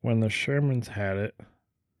 when the Shermans had it,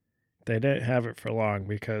 they didn't have it for long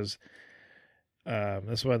because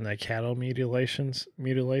This is when the cattle mutilation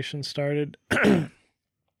started.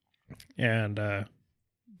 And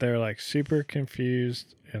they're like super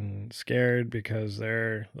confused and scared because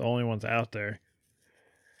they're the only ones out there.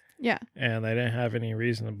 Yeah. And they didn't have any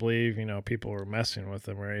reason to believe, people were messing with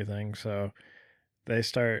them or anything. So they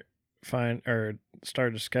start discovering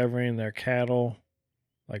their cattle,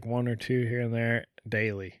 like one or two here and there,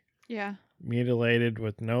 daily. Yeah. Mutilated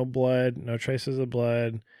with no blood, no traces of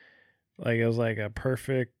blood. Like it was like a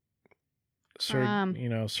perfect,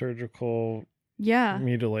 surgical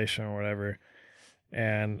mutilation or whatever.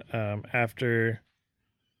 And after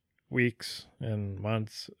weeks and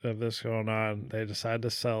months of this going on, they decided to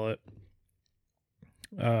sell it.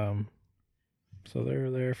 So they were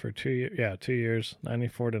there for 2 years. Yeah, 2 years,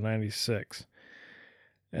 94 to 96.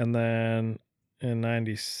 And then in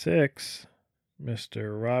 96,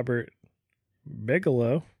 Mr. Robert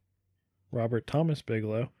Thomas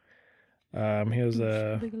Bigelow, he was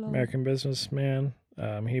a American businessman.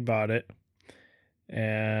 He bought it.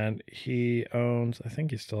 And he owns, I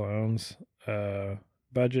think he still owns,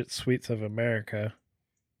 Budget Suites of America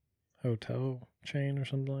hotel chain or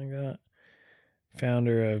something like that.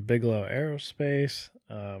 Founder of Bigelow Aerospace,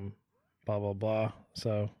 blah, blah, blah.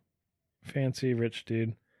 So, fancy, rich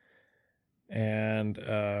dude. And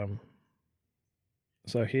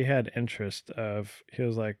so he had interest he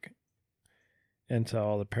was like into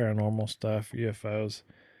all the paranormal stuff, UFOs.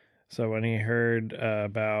 So when he heard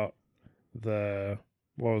about what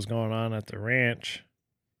was going on at the ranch,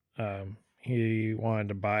 he wanted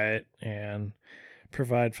to buy it and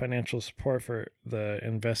provide financial support for the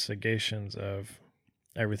investigations of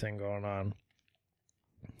everything going on.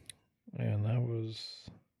 And that was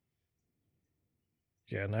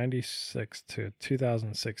 96 to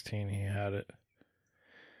 2016 he had it.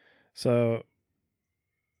 So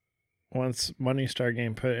once money started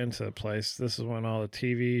getting put into the place, this is when all the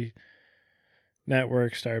TV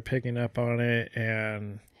networks started picking up on it,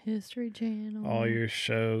 and History Channel, all your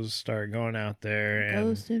shows started going out there. And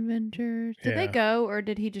Ghost Adventures. Did they go, or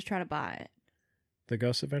did he just try to buy it? The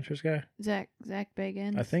Ghost Adventures guy? Zach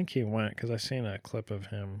Bagans? I think he went, because I seen a clip of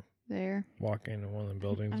him there walking in one of the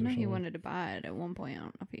buildings. I know he wanted to buy it at one point. I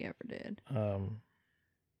don't know if he ever did.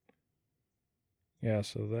 Yeah,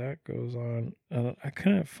 so that goes on. I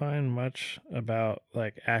couldn't find much about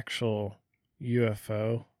like actual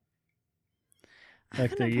UFO,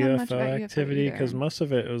 like the UFO activity, because most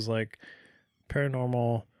of it was like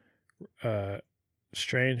paranormal,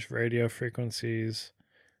 strange radio frequencies,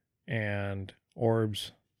 and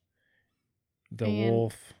orbs. The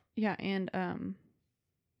wolf. Yeah, and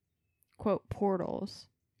quote portals.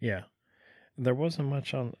 Yeah, there wasn't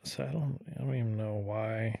much on. So I don't even know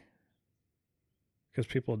why. Because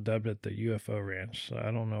people dubbed it the UFO Ranch, so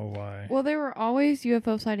I don't know why. Well, there were always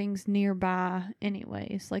UFO sightings nearby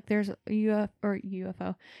anyways. Like, there's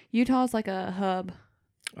UFO. Utah's like a hub.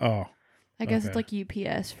 Oh. I guess it's like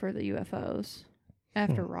UPS for the UFOs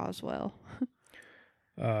after Roswell.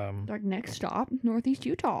 Like, next stop, Northeast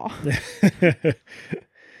Utah.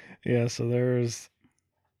 Yeah, so there's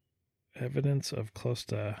evidence of close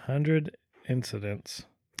to 100 incidents.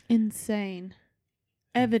 Insane.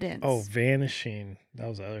 Evidence. Oh, vanishing. That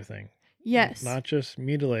was the other thing. Yes. Not just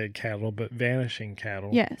mutilated cattle, but vanishing cattle.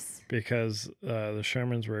 Yes. Because the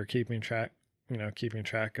Shermans were keeping track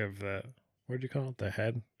of the, what do you call it? The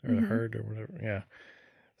head or the herd or whatever. Yeah.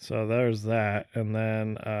 So there's that. And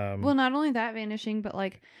then well, not only that vanishing, but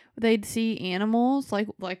like they'd see animals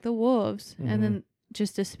like the wolves and then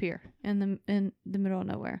just disappear in the middle of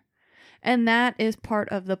nowhere. And that is part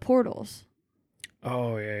of the portals.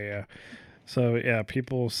 Oh, yeah. So yeah,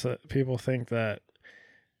 people think that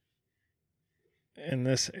in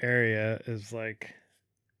this area is like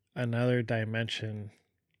another dimension.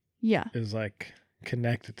 Yeah, is like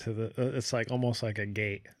connected to the. It's like almost like a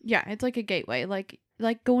gate. Yeah, it's like a gateway, like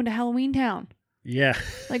going to Halloween Town. Yeah,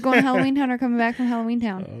 like going to Halloween Town or coming back from Halloween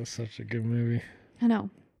Town. Oh, such a good movie. I know.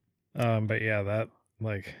 But yeah, that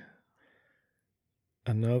like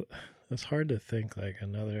another. It's hard to think like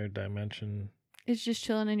another dimension. It's just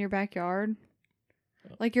chilling in your backyard.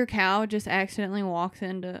 Like your cow just accidentally walks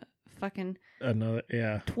into fucking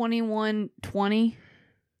 2120.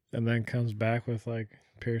 And then comes back with like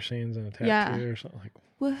piercings and a tattoo or something. Like,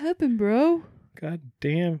 what happened, bro? God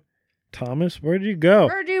damn. Thomas, where'd you go?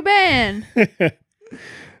 Where'd you been?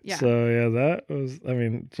 Yeah. So yeah, that was, I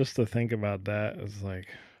mean, just to think about that is like.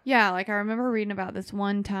 Yeah, like I remember reading about this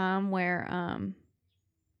one time where I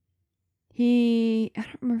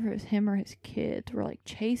don't remember if it was him or his kids were like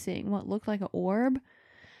chasing what looked like an orb.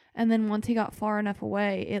 And then once he got far enough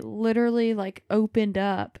away, it literally like opened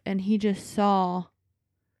up and he just saw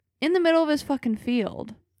in the middle of his fucking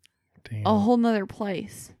field. Damn. A whole nother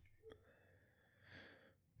place.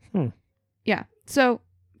 Hmm. Yeah. So,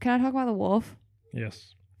 can I talk about the wolf?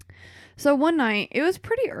 Yes. So one night, it was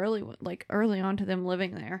pretty early, like early on to them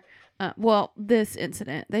living there. This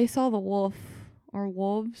incident, they saw the wolf or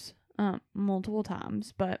wolves multiple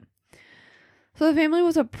times, but so the family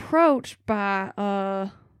was approached by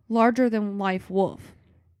a larger than life wolf.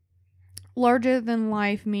 Larger than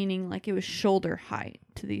life meaning like it was shoulder height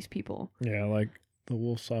to these people. Yeah, like the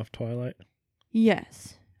wolves off Twilight.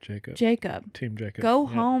 Yes. Jacob. Team Jacob. Go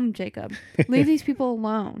home, Jacob. Leave these people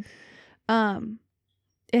alone.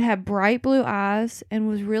 It had bright blue eyes and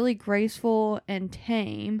was really graceful and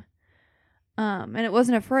tame. And it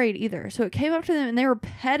wasn't afraid either. So it came up to them and they were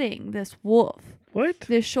petting this wolf. What?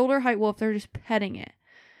 This shoulder height wolf. They're just petting it.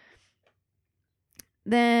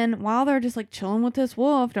 Then while they're just like chilling with this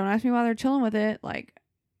wolf, don't ask me why they're chilling with it. Like,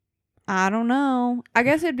 I don't know. I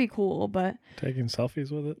guess it'd be cool, but. Taking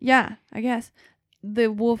selfies with it? Yeah, I guess.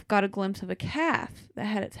 The wolf got a glimpse of a calf that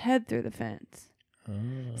had its head through the fence. Oh.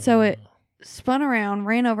 So it spun around,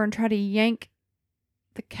 ran over, and tried to yank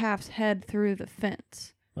the calf's head through the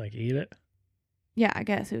fence. Like eat it? Yeah, I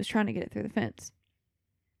guess it was trying to get it through the fence.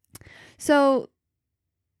 So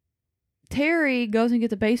Terry goes and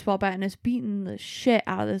gets a baseball bat and is beating the shit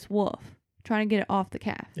out of this wolf, trying to get it off the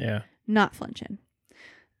calf. Yeah. Not flinching.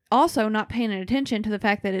 Also not paying attention to the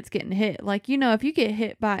fact that it's getting hit. Like, if you get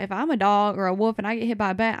hit by, if I'm a dog or a wolf and I get hit by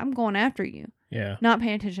a bat, I'm going after you. Yeah. Not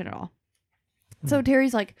paying attention at all. So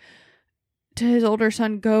Terry's like, to his older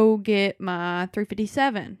son, go get my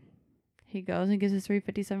 357. He goes and gets his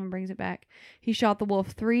 357, brings it back. He shot the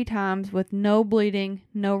wolf 3 times with no bleeding,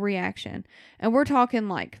 no reaction. And we're talking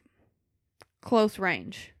like close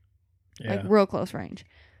range. Yeah. Like real close range.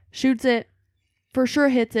 Shoots it, for sure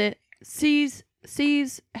hits it, sees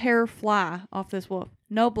hair fly off this wolf.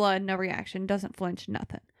 No blood, no reaction, doesn't flinch,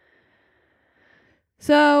 nothing.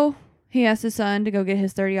 So he asked his son to go get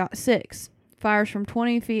his 30-06. Fires from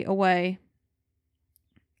 20 feet away.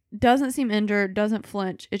 Doesn't seem injured, doesn't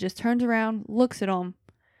flinch. It just turns around, looks at him,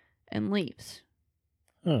 and leaves.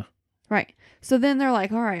 Huh. Right. So then they're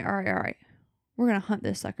like, all right. We're going to hunt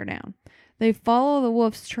this sucker down. They follow the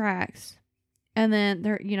wolf's tracks, and then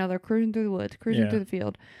they're cruising through the woods, cruising through the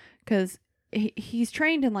field, because he's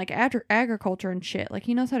trained in like agriculture and shit. Like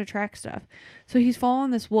he knows how to track stuff. So he's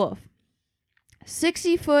following this wolf.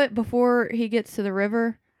 60 foot before he gets to the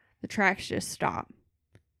river, the tracks just stop.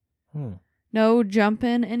 No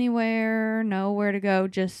jumping anywhere, nowhere to go,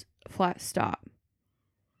 just flat stop.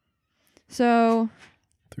 So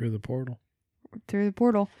Through the portal.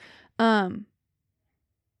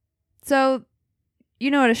 So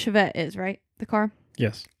you know what a Chevette is, right? The car?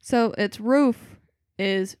 Yes. So its roof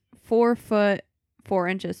is 4 foot 4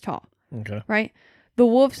 inches tall. Okay. Right? The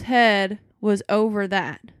wolf's head was over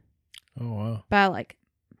that. Oh wow. By like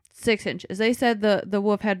 6 inches. They said the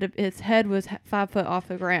wolf its head was 5 foot off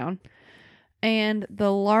the ground. And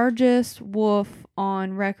the largest wolf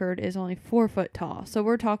on record is only 4 foot tall. So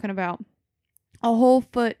we're talking about a whole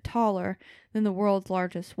foot taller than the world's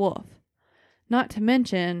largest wolf. Not to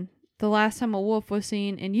mention, the last time a wolf was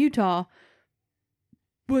seen in Utah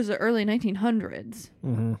was the early 1900s.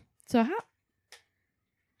 Mm-hmm. So how?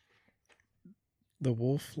 The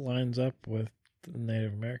wolf lines up with the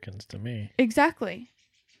Native Americans to me. Exactly.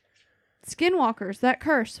 Skinwalkers, that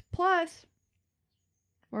curse. Plus,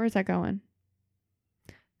 where is that going?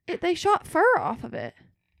 They shot fur off of it.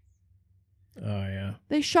 Oh, yeah.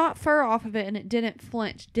 They shot fur off of it and it didn't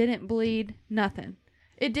flinch, didn't bleed, nothing.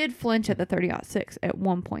 It did flinch at the 30-06 at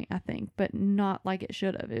one point, I think, but not like it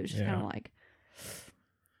should have. It was just kind of like,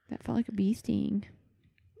 that felt like a bee sting.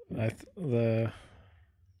 I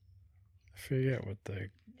forget what the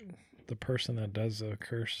person that does the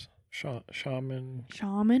curse, shaman?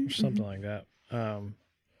 Shaman? Or something like that.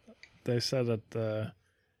 They said that the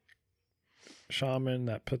shaman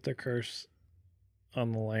that put the curse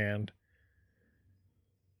on the land,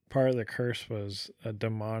 part of the curse was a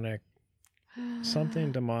demonic,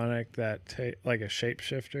 something demonic that like a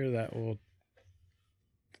shapeshifter that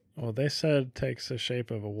they said takes the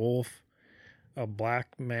shape of a wolf, a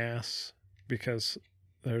black mass, because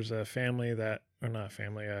there's a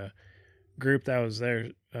a group that was there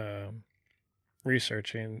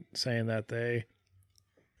researching, saying that they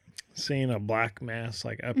seen a black mass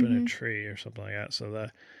like up in a tree or something like that. So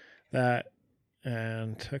that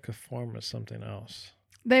and took a form of something else.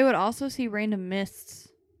 They would also see random mists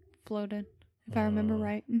floated, if I remember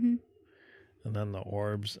right. Mm-hmm. And then the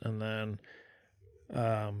orbs, and then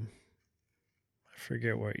I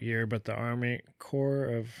forget what year, but the Army Corps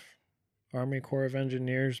of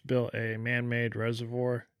Engineers built a man-made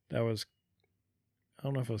reservoir that was, I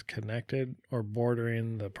don't know if it was connected or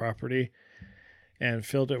bordering the property, and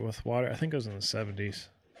filled it with water. I think it was in the 70s.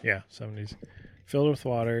 Yeah, 70s. Filled it with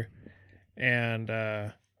water, and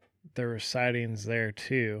there were sightings there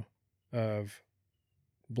too of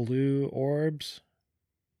blue orbs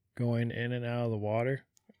going in and out of the water.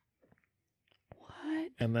 What?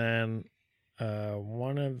 And then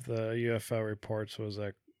one of the UFO reports was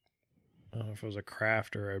I don't know if it was a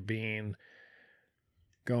craft or a being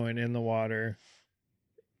going in the water,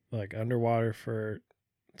 like underwater for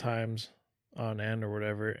times on end or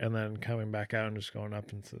whatever, and then coming back out and just going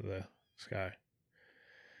up into the sky.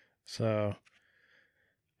 So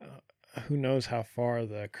who knows how far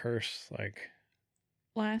the curse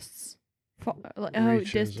Lasts.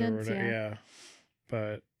 reaches Distance. or whatever. Yeah. Yeah.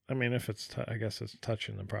 But I mean, if it's I guess it's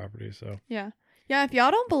touching the property, so Yeah. Yeah. If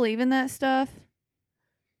y'all don't believe in that stuff,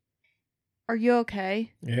 are you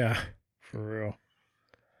okay? yeah, for real.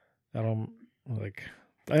 I don't like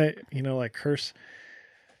curse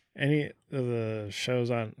any of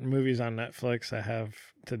the movies on Netflix that have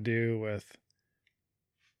to do with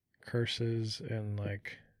curses and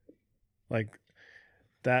like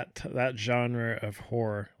that genre of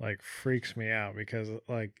horror freaks me out because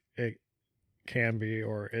it can be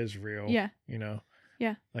or is real. Yeah.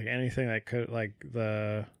 Yeah. Like anything that could, like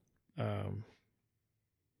the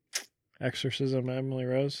Exorcism of Emily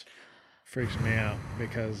Rose freaks me out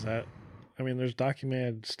because there's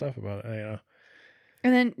documented stuff about it,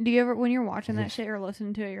 And then, do you ever, when you're watching that shit or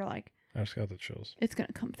listening to it, you're like, I just got the chills. it's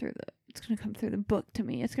gonna come through the book to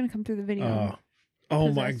me. It's gonna come through the video. Oh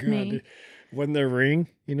 'Cause my that's god! me. Dude. When The Ring,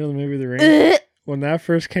 the movie The Ring, when that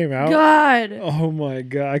first came out, God. oh my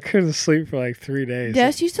god, I couldn't sleep for like 3 days.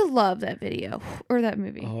 Des used to love that video or that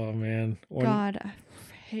movie. Oh man, God, I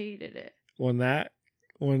hated it. When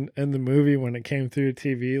in the movie when it came through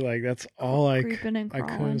TV, like that's all Creeping and I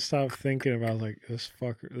crawling. couldn't stop thinking about this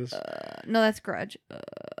fucker. This No, that's Grudge.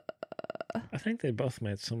 I think they both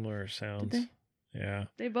made similar sounds. Did Yeah.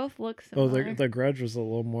 they both look Oh, similar. the Grudge was a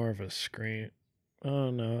little more of a scream.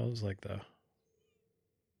 Oh no, it was like the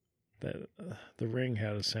Ring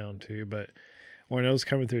had a sound too, but when it was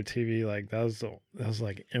coming through TV, like that was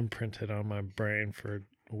like imprinted on my brain for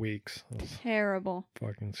weeks. It was Terrible.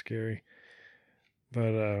 fucking scary.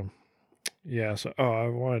 But yeah. So I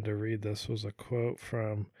wanted to read this. Was a quote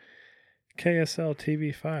from KSL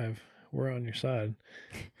TV5. We're on your side.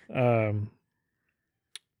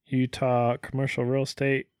 Utah commercial real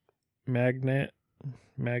estate magnate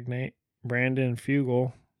Brandon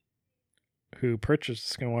Fugel, who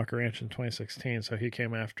purchased Skinwalker Ranch in 2016, so he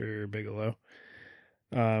came after Bigelow.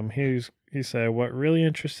 He said, "What really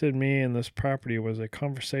interested me in this property was a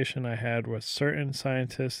conversation I had with certain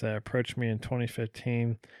scientists that approached me in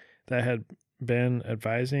 2015 that had been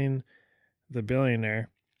advising the billionaire."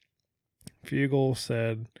 Fugel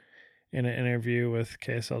said in an interview with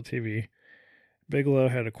KSL TV, Bigelow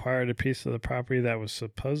had acquired a piece of the property that was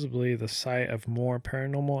supposedly the site of more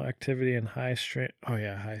paranormal activity and high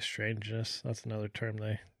strangeness. That's another term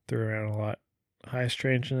they threw around a lot. High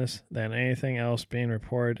strangeness than anything else being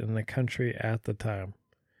reported in the country at the time.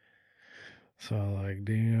 So like,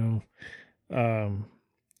 damn. And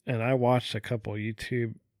I watched a couple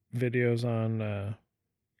YouTube videos on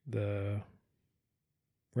the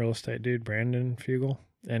real estate dude, Brandon Fugel.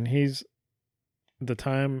 And he's at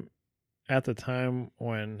the time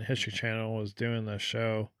when History Channel was doing the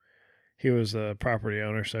show, he was a property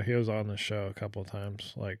owner, so he was on the show a couple of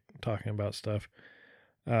times, like talking about stuff.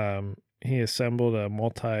 He assembled a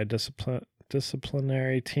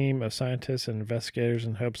multidisciplinary team of scientists and investigators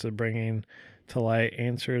in hopes of bringing to light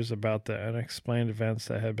answers about the unexplained events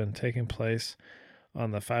that had been taking place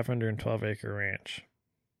on the 512-acre ranch.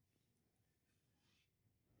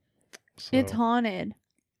 So, It's haunted.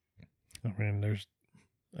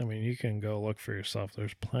 you can go look for yourself.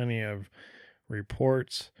 There's plenty of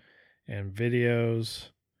reports and videos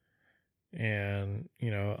and,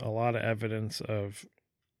 a lot of evidence of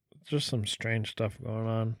just some strange stuff going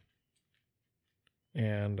on.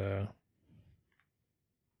 And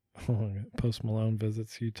Post Malone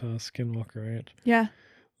visits Utah Skinwalker Ranch. Yeah.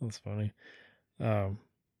 That's funny. Yeah.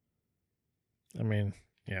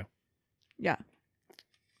 Yeah.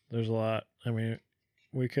 There's a lot.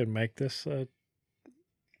 We could make this a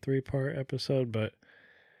 3-part episode, but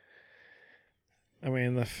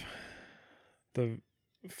the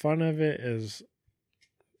fun of it is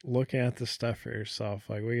looking at the stuff for yourself.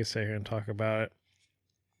 Like, we could sit here and talk about it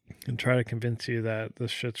and try to convince you that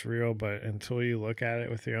this shit's real, but until you look at it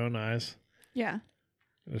with your own eyes, Yeah.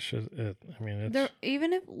 it's just it. It's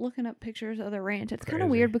even if looking up pictures of the ranch, it's kind of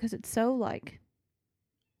crazy. weird because it's so like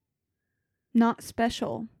not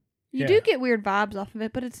special. You do get weird vibes off of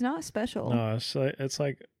it, but it's not special. No, it's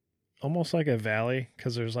like almost like a valley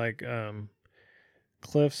because there's like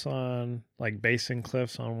cliffs on like basin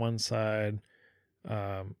cliffs on one side.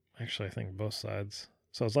 Actually, I think both sides.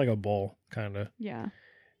 So it's like a bowl kind of. Yeah.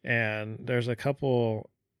 And there's a couple.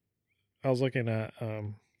 I was looking at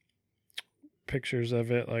pictures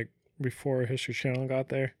of it like before History Channel got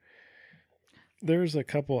there. There's a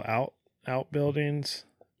couple outbuildings.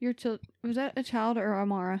 Was that a child or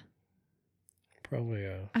Amara? Probably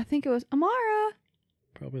I think it was Amara.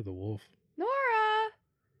 Probably the wolf. Nora.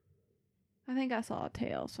 I think I saw a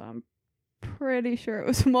tail, so I'm pretty sure it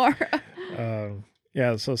was Amara.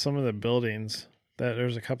 Yeah, so some of the buildings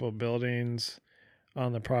there's a couple of buildings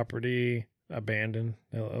on the property abandoned.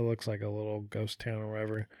 It looks like a little ghost town or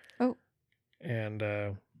whatever. Oh. And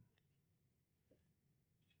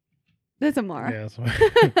that's Amara. yeah,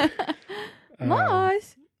 that's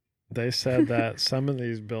Moss. they said that some of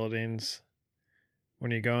these buildings,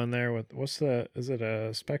 when you go in there with is it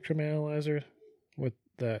a spectrum analyzer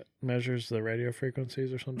that measures the radio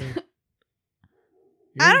frequencies or something?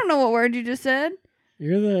 I don't know what word you just said.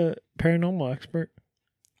 You're the paranormal expert.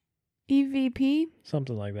 EVP?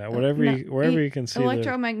 Something like that. Wherever you can see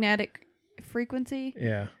electromagnetic frequency.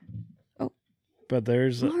 Yeah. Oh. But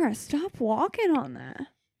there's Laura, stop walking on that.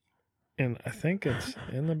 And I think it's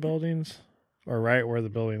in the buildings or right where the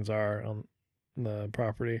buildings are on the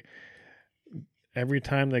property. Every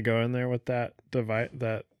time they go in there with that device,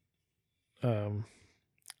 that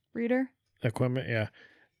reader equipment, yeah,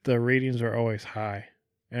 the readings are always high,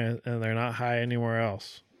 and they're not high anywhere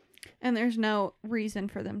else. And there's no reason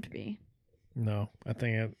for them to be. No, I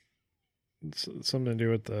think it's something to do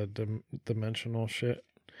with the dimensional shit.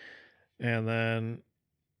 And then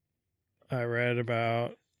I read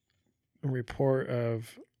about a report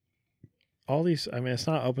of all these. I mean, it's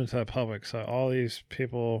not open to the public, so all these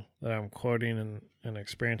people that I'm quoting and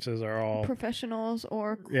experiences are all professionals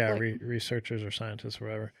or researchers or scientists or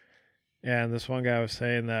whatever. And this one guy was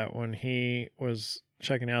saying that when he was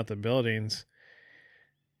checking out the buildings,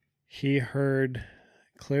 he heard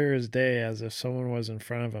clear as day, as if someone was in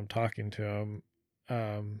front of him talking to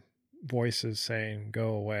him, voices saying, "Go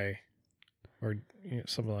away," or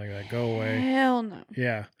something like that. "Go away." Hell no.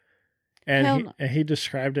 Yeah. And he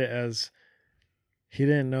described it as he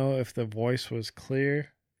didn't know if the voice was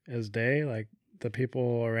clear as day, like the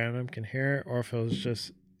people around him can hear it, or if it was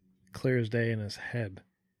just clear as day in his head.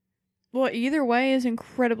 Well, either way is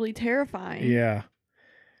incredibly terrifying. Yeah.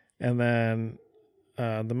 And then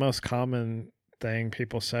the most common thing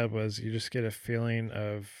people said was you just get a feeling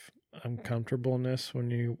of uncomfortableness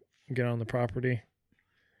when you get on the property.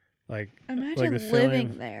 Imagine like the living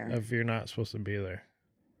feeling there. of you're not supposed to be there.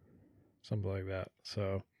 Something like that.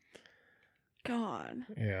 So, God.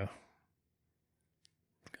 yeah.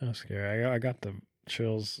 It's kind of scary. I got the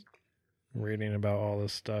chills reading about all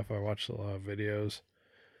this stuff. I watched a lot of videos.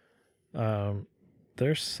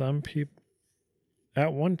 There's some people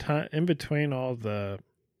at one time in between all the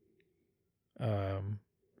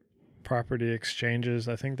property exchanges.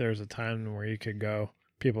 I think there's a time where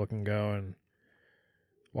people can go and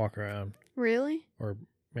walk around. Really? Or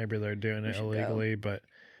maybe they're doing it illegally, but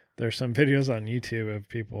there's some videos on YouTube of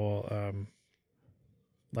people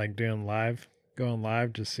going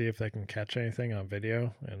live to see if they can catch anything on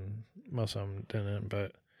video, and most of them didn't,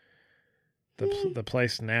 but the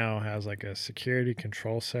place now has like a security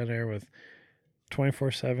control center with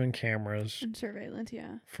 24/7 cameras and surveillance,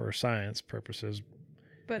 yeah, for science purposes.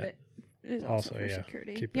 But it is also for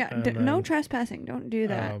security. No trespassing. Don't do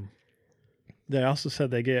that. They also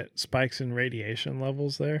said they get spikes in radiation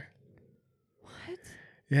levels there. What?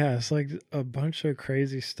 Yeah, it's like a bunch of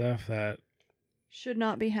crazy stuff that should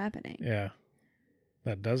not be happening. Yeah,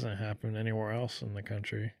 that doesn't happen anywhere else in the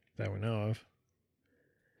country that we know of.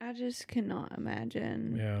 I just cannot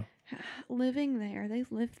imagine. Yeah. Living there. They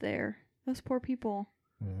lived there. Those poor people.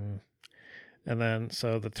 Mm-hmm. And then,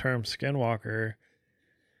 so the term Skinwalker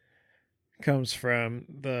comes from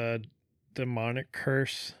the demonic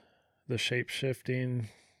curse, the shape-shifting,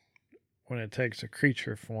 when it takes a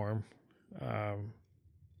creature form,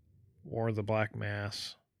 or the black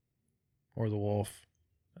mass, or the wolf.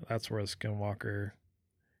 That's where the Skinwalker,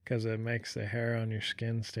 because it makes the hair on your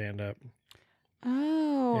skin stand up.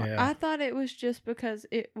 Oh, yeah. I thought it was just because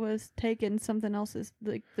it was taking something else's,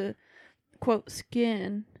 like the quote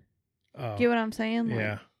skin. Oh, get what I'm saying?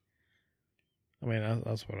 Yeah. I mean,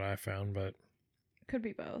 that's what I found, but could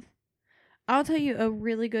be both. I'll tell you a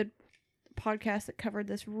really good podcast that covered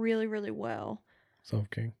this really, really well. Self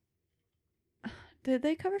King. Did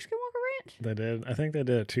they cover Skinwalker Ranch? They did. I think they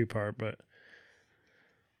did a 2-part, but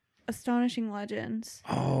Astonishing Legends.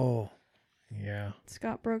 Oh, yeah.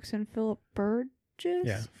 Scott Brooks and Philip Burgess.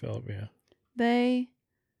 Yeah, Philip, yeah. They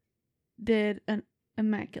did an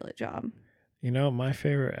immaculate job. You know, my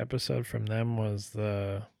favorite episode from them was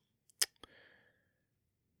I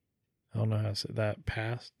don't know how to say that,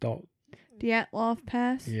 Dyatlov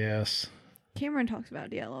Pass. Yes. Cameron talks about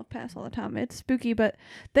Dyatlov Pass all the time. It's spooky, but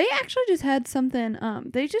they actually just had something.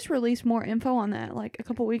 They just released more info on that like a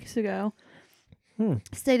couple weeks ago,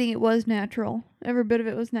 stating it was natural. Every bit of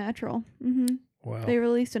it was natural. Mm-hmm. Wow. They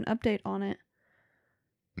released an update on it.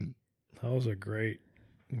 That was a great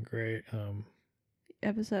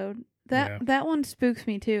episode. That one spooks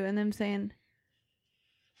me too, and them saying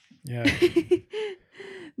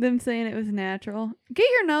it was natural. Get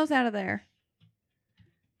your nose out of there.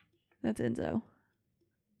 That's Enzo.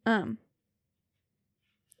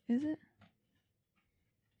 Is it?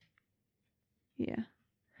 Yeah.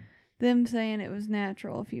 Them saying it was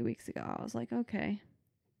natural a few weeks ago. I was like, okay.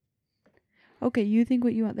 Okay, you think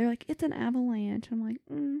what you want. They're like, it's an avalanche. I'm like,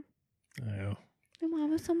 Oh. Why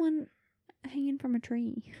was someone hanging from a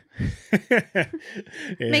tree? Yeah.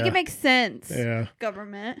 Make it make sense. Yeah.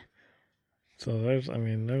 Government. So there's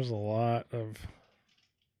a lot of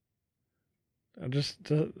just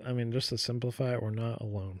to simplify it, we're not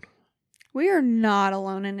alone. We are not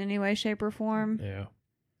alone in any way, shape, or form. Yeah.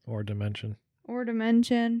 Or dimension.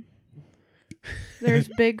 There's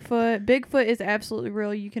Bigfoot. Bigfoot is absolutely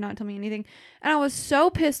real. You cannot tell me anything. And I was so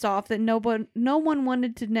pissed off that no one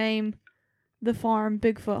wanted to name the farm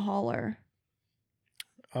Bigfoot Holler.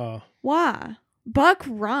 Why? Buck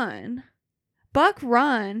Run.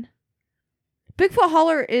 Bigfoot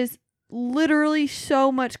Holler is literally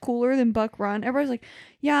so much cooler than Buck Run. Everybody's like,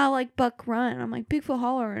 yeah, I like Buck Run. I'm like, Bigfoot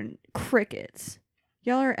Holler and crickets.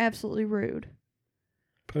 Y'all are absolutely rude.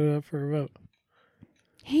 Put it up for a vote.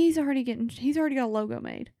 He's already got a logo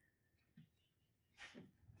made.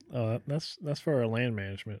 Oh, that's for our land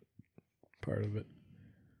management part of it.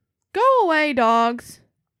 Go away, dogs.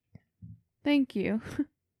 Thank you.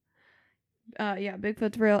 Yeah,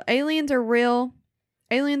 Bigfoot's real. Aliens are real.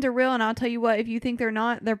 And I'll tell you what, if you think they're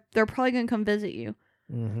not, they're probably gonna come visit you.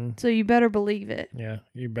 Mm-hmm. So you better believe it. Yeah,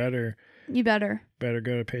 you better go to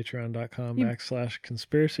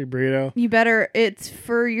patreon.com/conspiracy burrito. You better. It's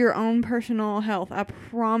for your own personal health. I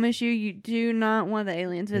promise you, you do not want the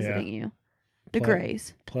aliens visiting you. The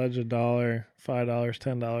Greys. Pledge $1, $5,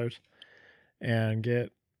 $10, and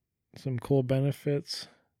get some cool benefits.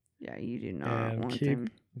 Yeah, you do not want keep them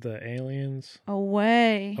the aliens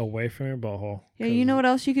away from your butthole. Yeah, you know what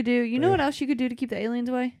else you could do? You know what else you could do to keep the aliens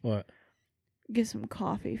away? What? Get some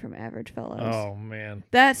coffee from Average Fellows. Oh, man.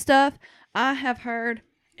 That stuff, I have heard,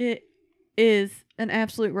 it is an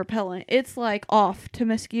absolute repellent. It's like off to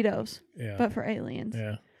mosquitoes, but for aliens.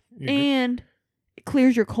 Yeah. And it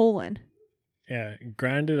clears your colon. Yeah,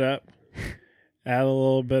 grind it up. Add a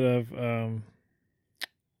little bit of,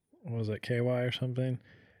 what was it, KY or something?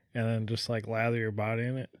 And then just like lather your body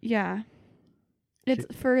in it. Yeah. It's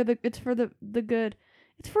for the good.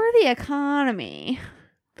 It's for the economy.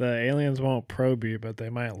 The aliens won't probe you, but they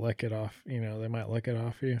might lick it off. You know, they might lick it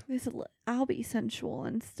off you. I'll be sensual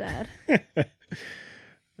instead.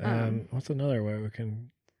 And what's another way we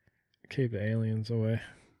can keep the aliens away?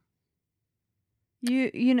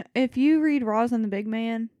 You know, if you read Roz and the Big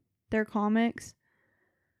Man, their comics,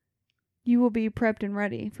 you will be prepped and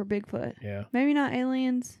ready for Bigfoot. Yeah. Maybe not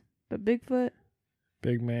aliens, but Bigfoot.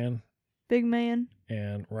 Big Man.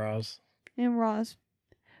 And Roz.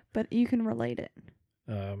 But you can relate it.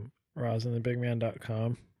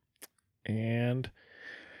 RozandtheBigMan.com. And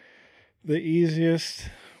the easiest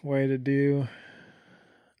way to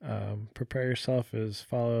prepare yourself is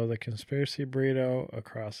follow the Conspiracy Burrito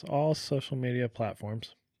across all social media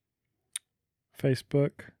platforms.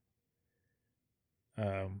 Facebook.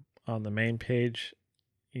 On the main page,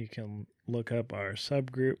 you can look up our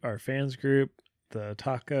subgroup, our fans group, the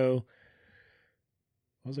taco.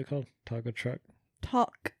 What was it called? Taco Truck?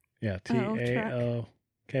 Talk. Yeah,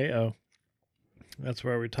 TALKO. That's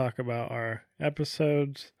where we talk about our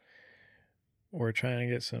episodes. We're trying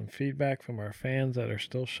to get some feedback from our fans that are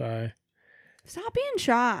still shy. Stop being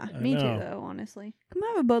shy. Me too, though, honestly. Come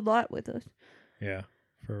have a Bud Light with us. Yeah,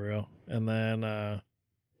 for real. And then,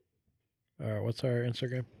 what's our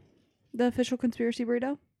Instagram? The official Conspiracy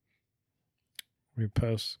Burrito. We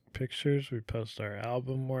post pictures. We post our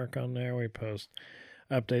album work on there. We post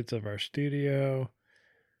updates of our studio.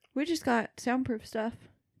 We just got soundproof stuff.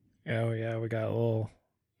 Oh, yeah. We got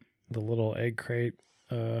the little egg crate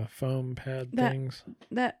foam pad things.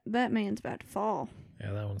 That man's about to fall.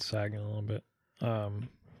 Yeah, that one's sagging a little bit.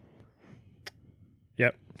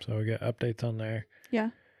 Yep. So we got updates on there. Yeah.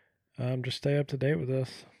 Just stay up to date with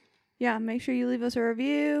us. Yeah, make sure you leave us a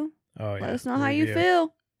review. Oh yeah. Let us know how you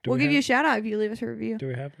feel. We'll give you a shout out if you leave us a review. Do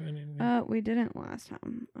we have any? We didn't last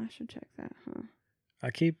time. I should check that, huh?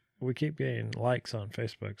 We keep getting likes on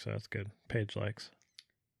Facebook, so that's good. Page likes.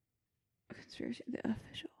 The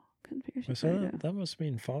official Conspiracy So Burrito. that must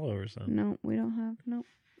mean followers then. No, we don't have. No,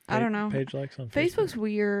 I don't know. Page likes on Facebook's Facebook.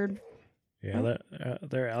 weird. Yeah,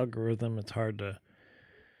 their algorithm. It's hard to.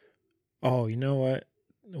 Oh, you know what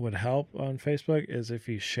would help on Facebook is if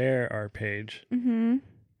you share our page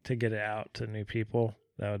to get it out to new people.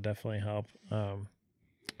 That would definitely help.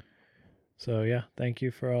 So yeah, thank you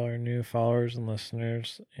for all our new followers and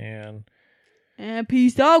listeners, and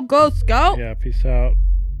peace out, Go Scout. yeah, peace out.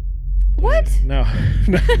 What? No,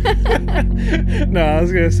 no, I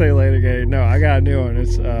was gonna say later, Gary. No, I got a new one.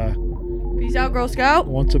 It's Peace out, Girl Scout.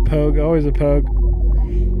 once a pogue, always a pogue.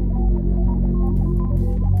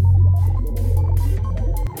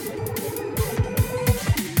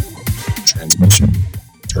 Transmission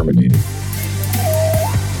terminated.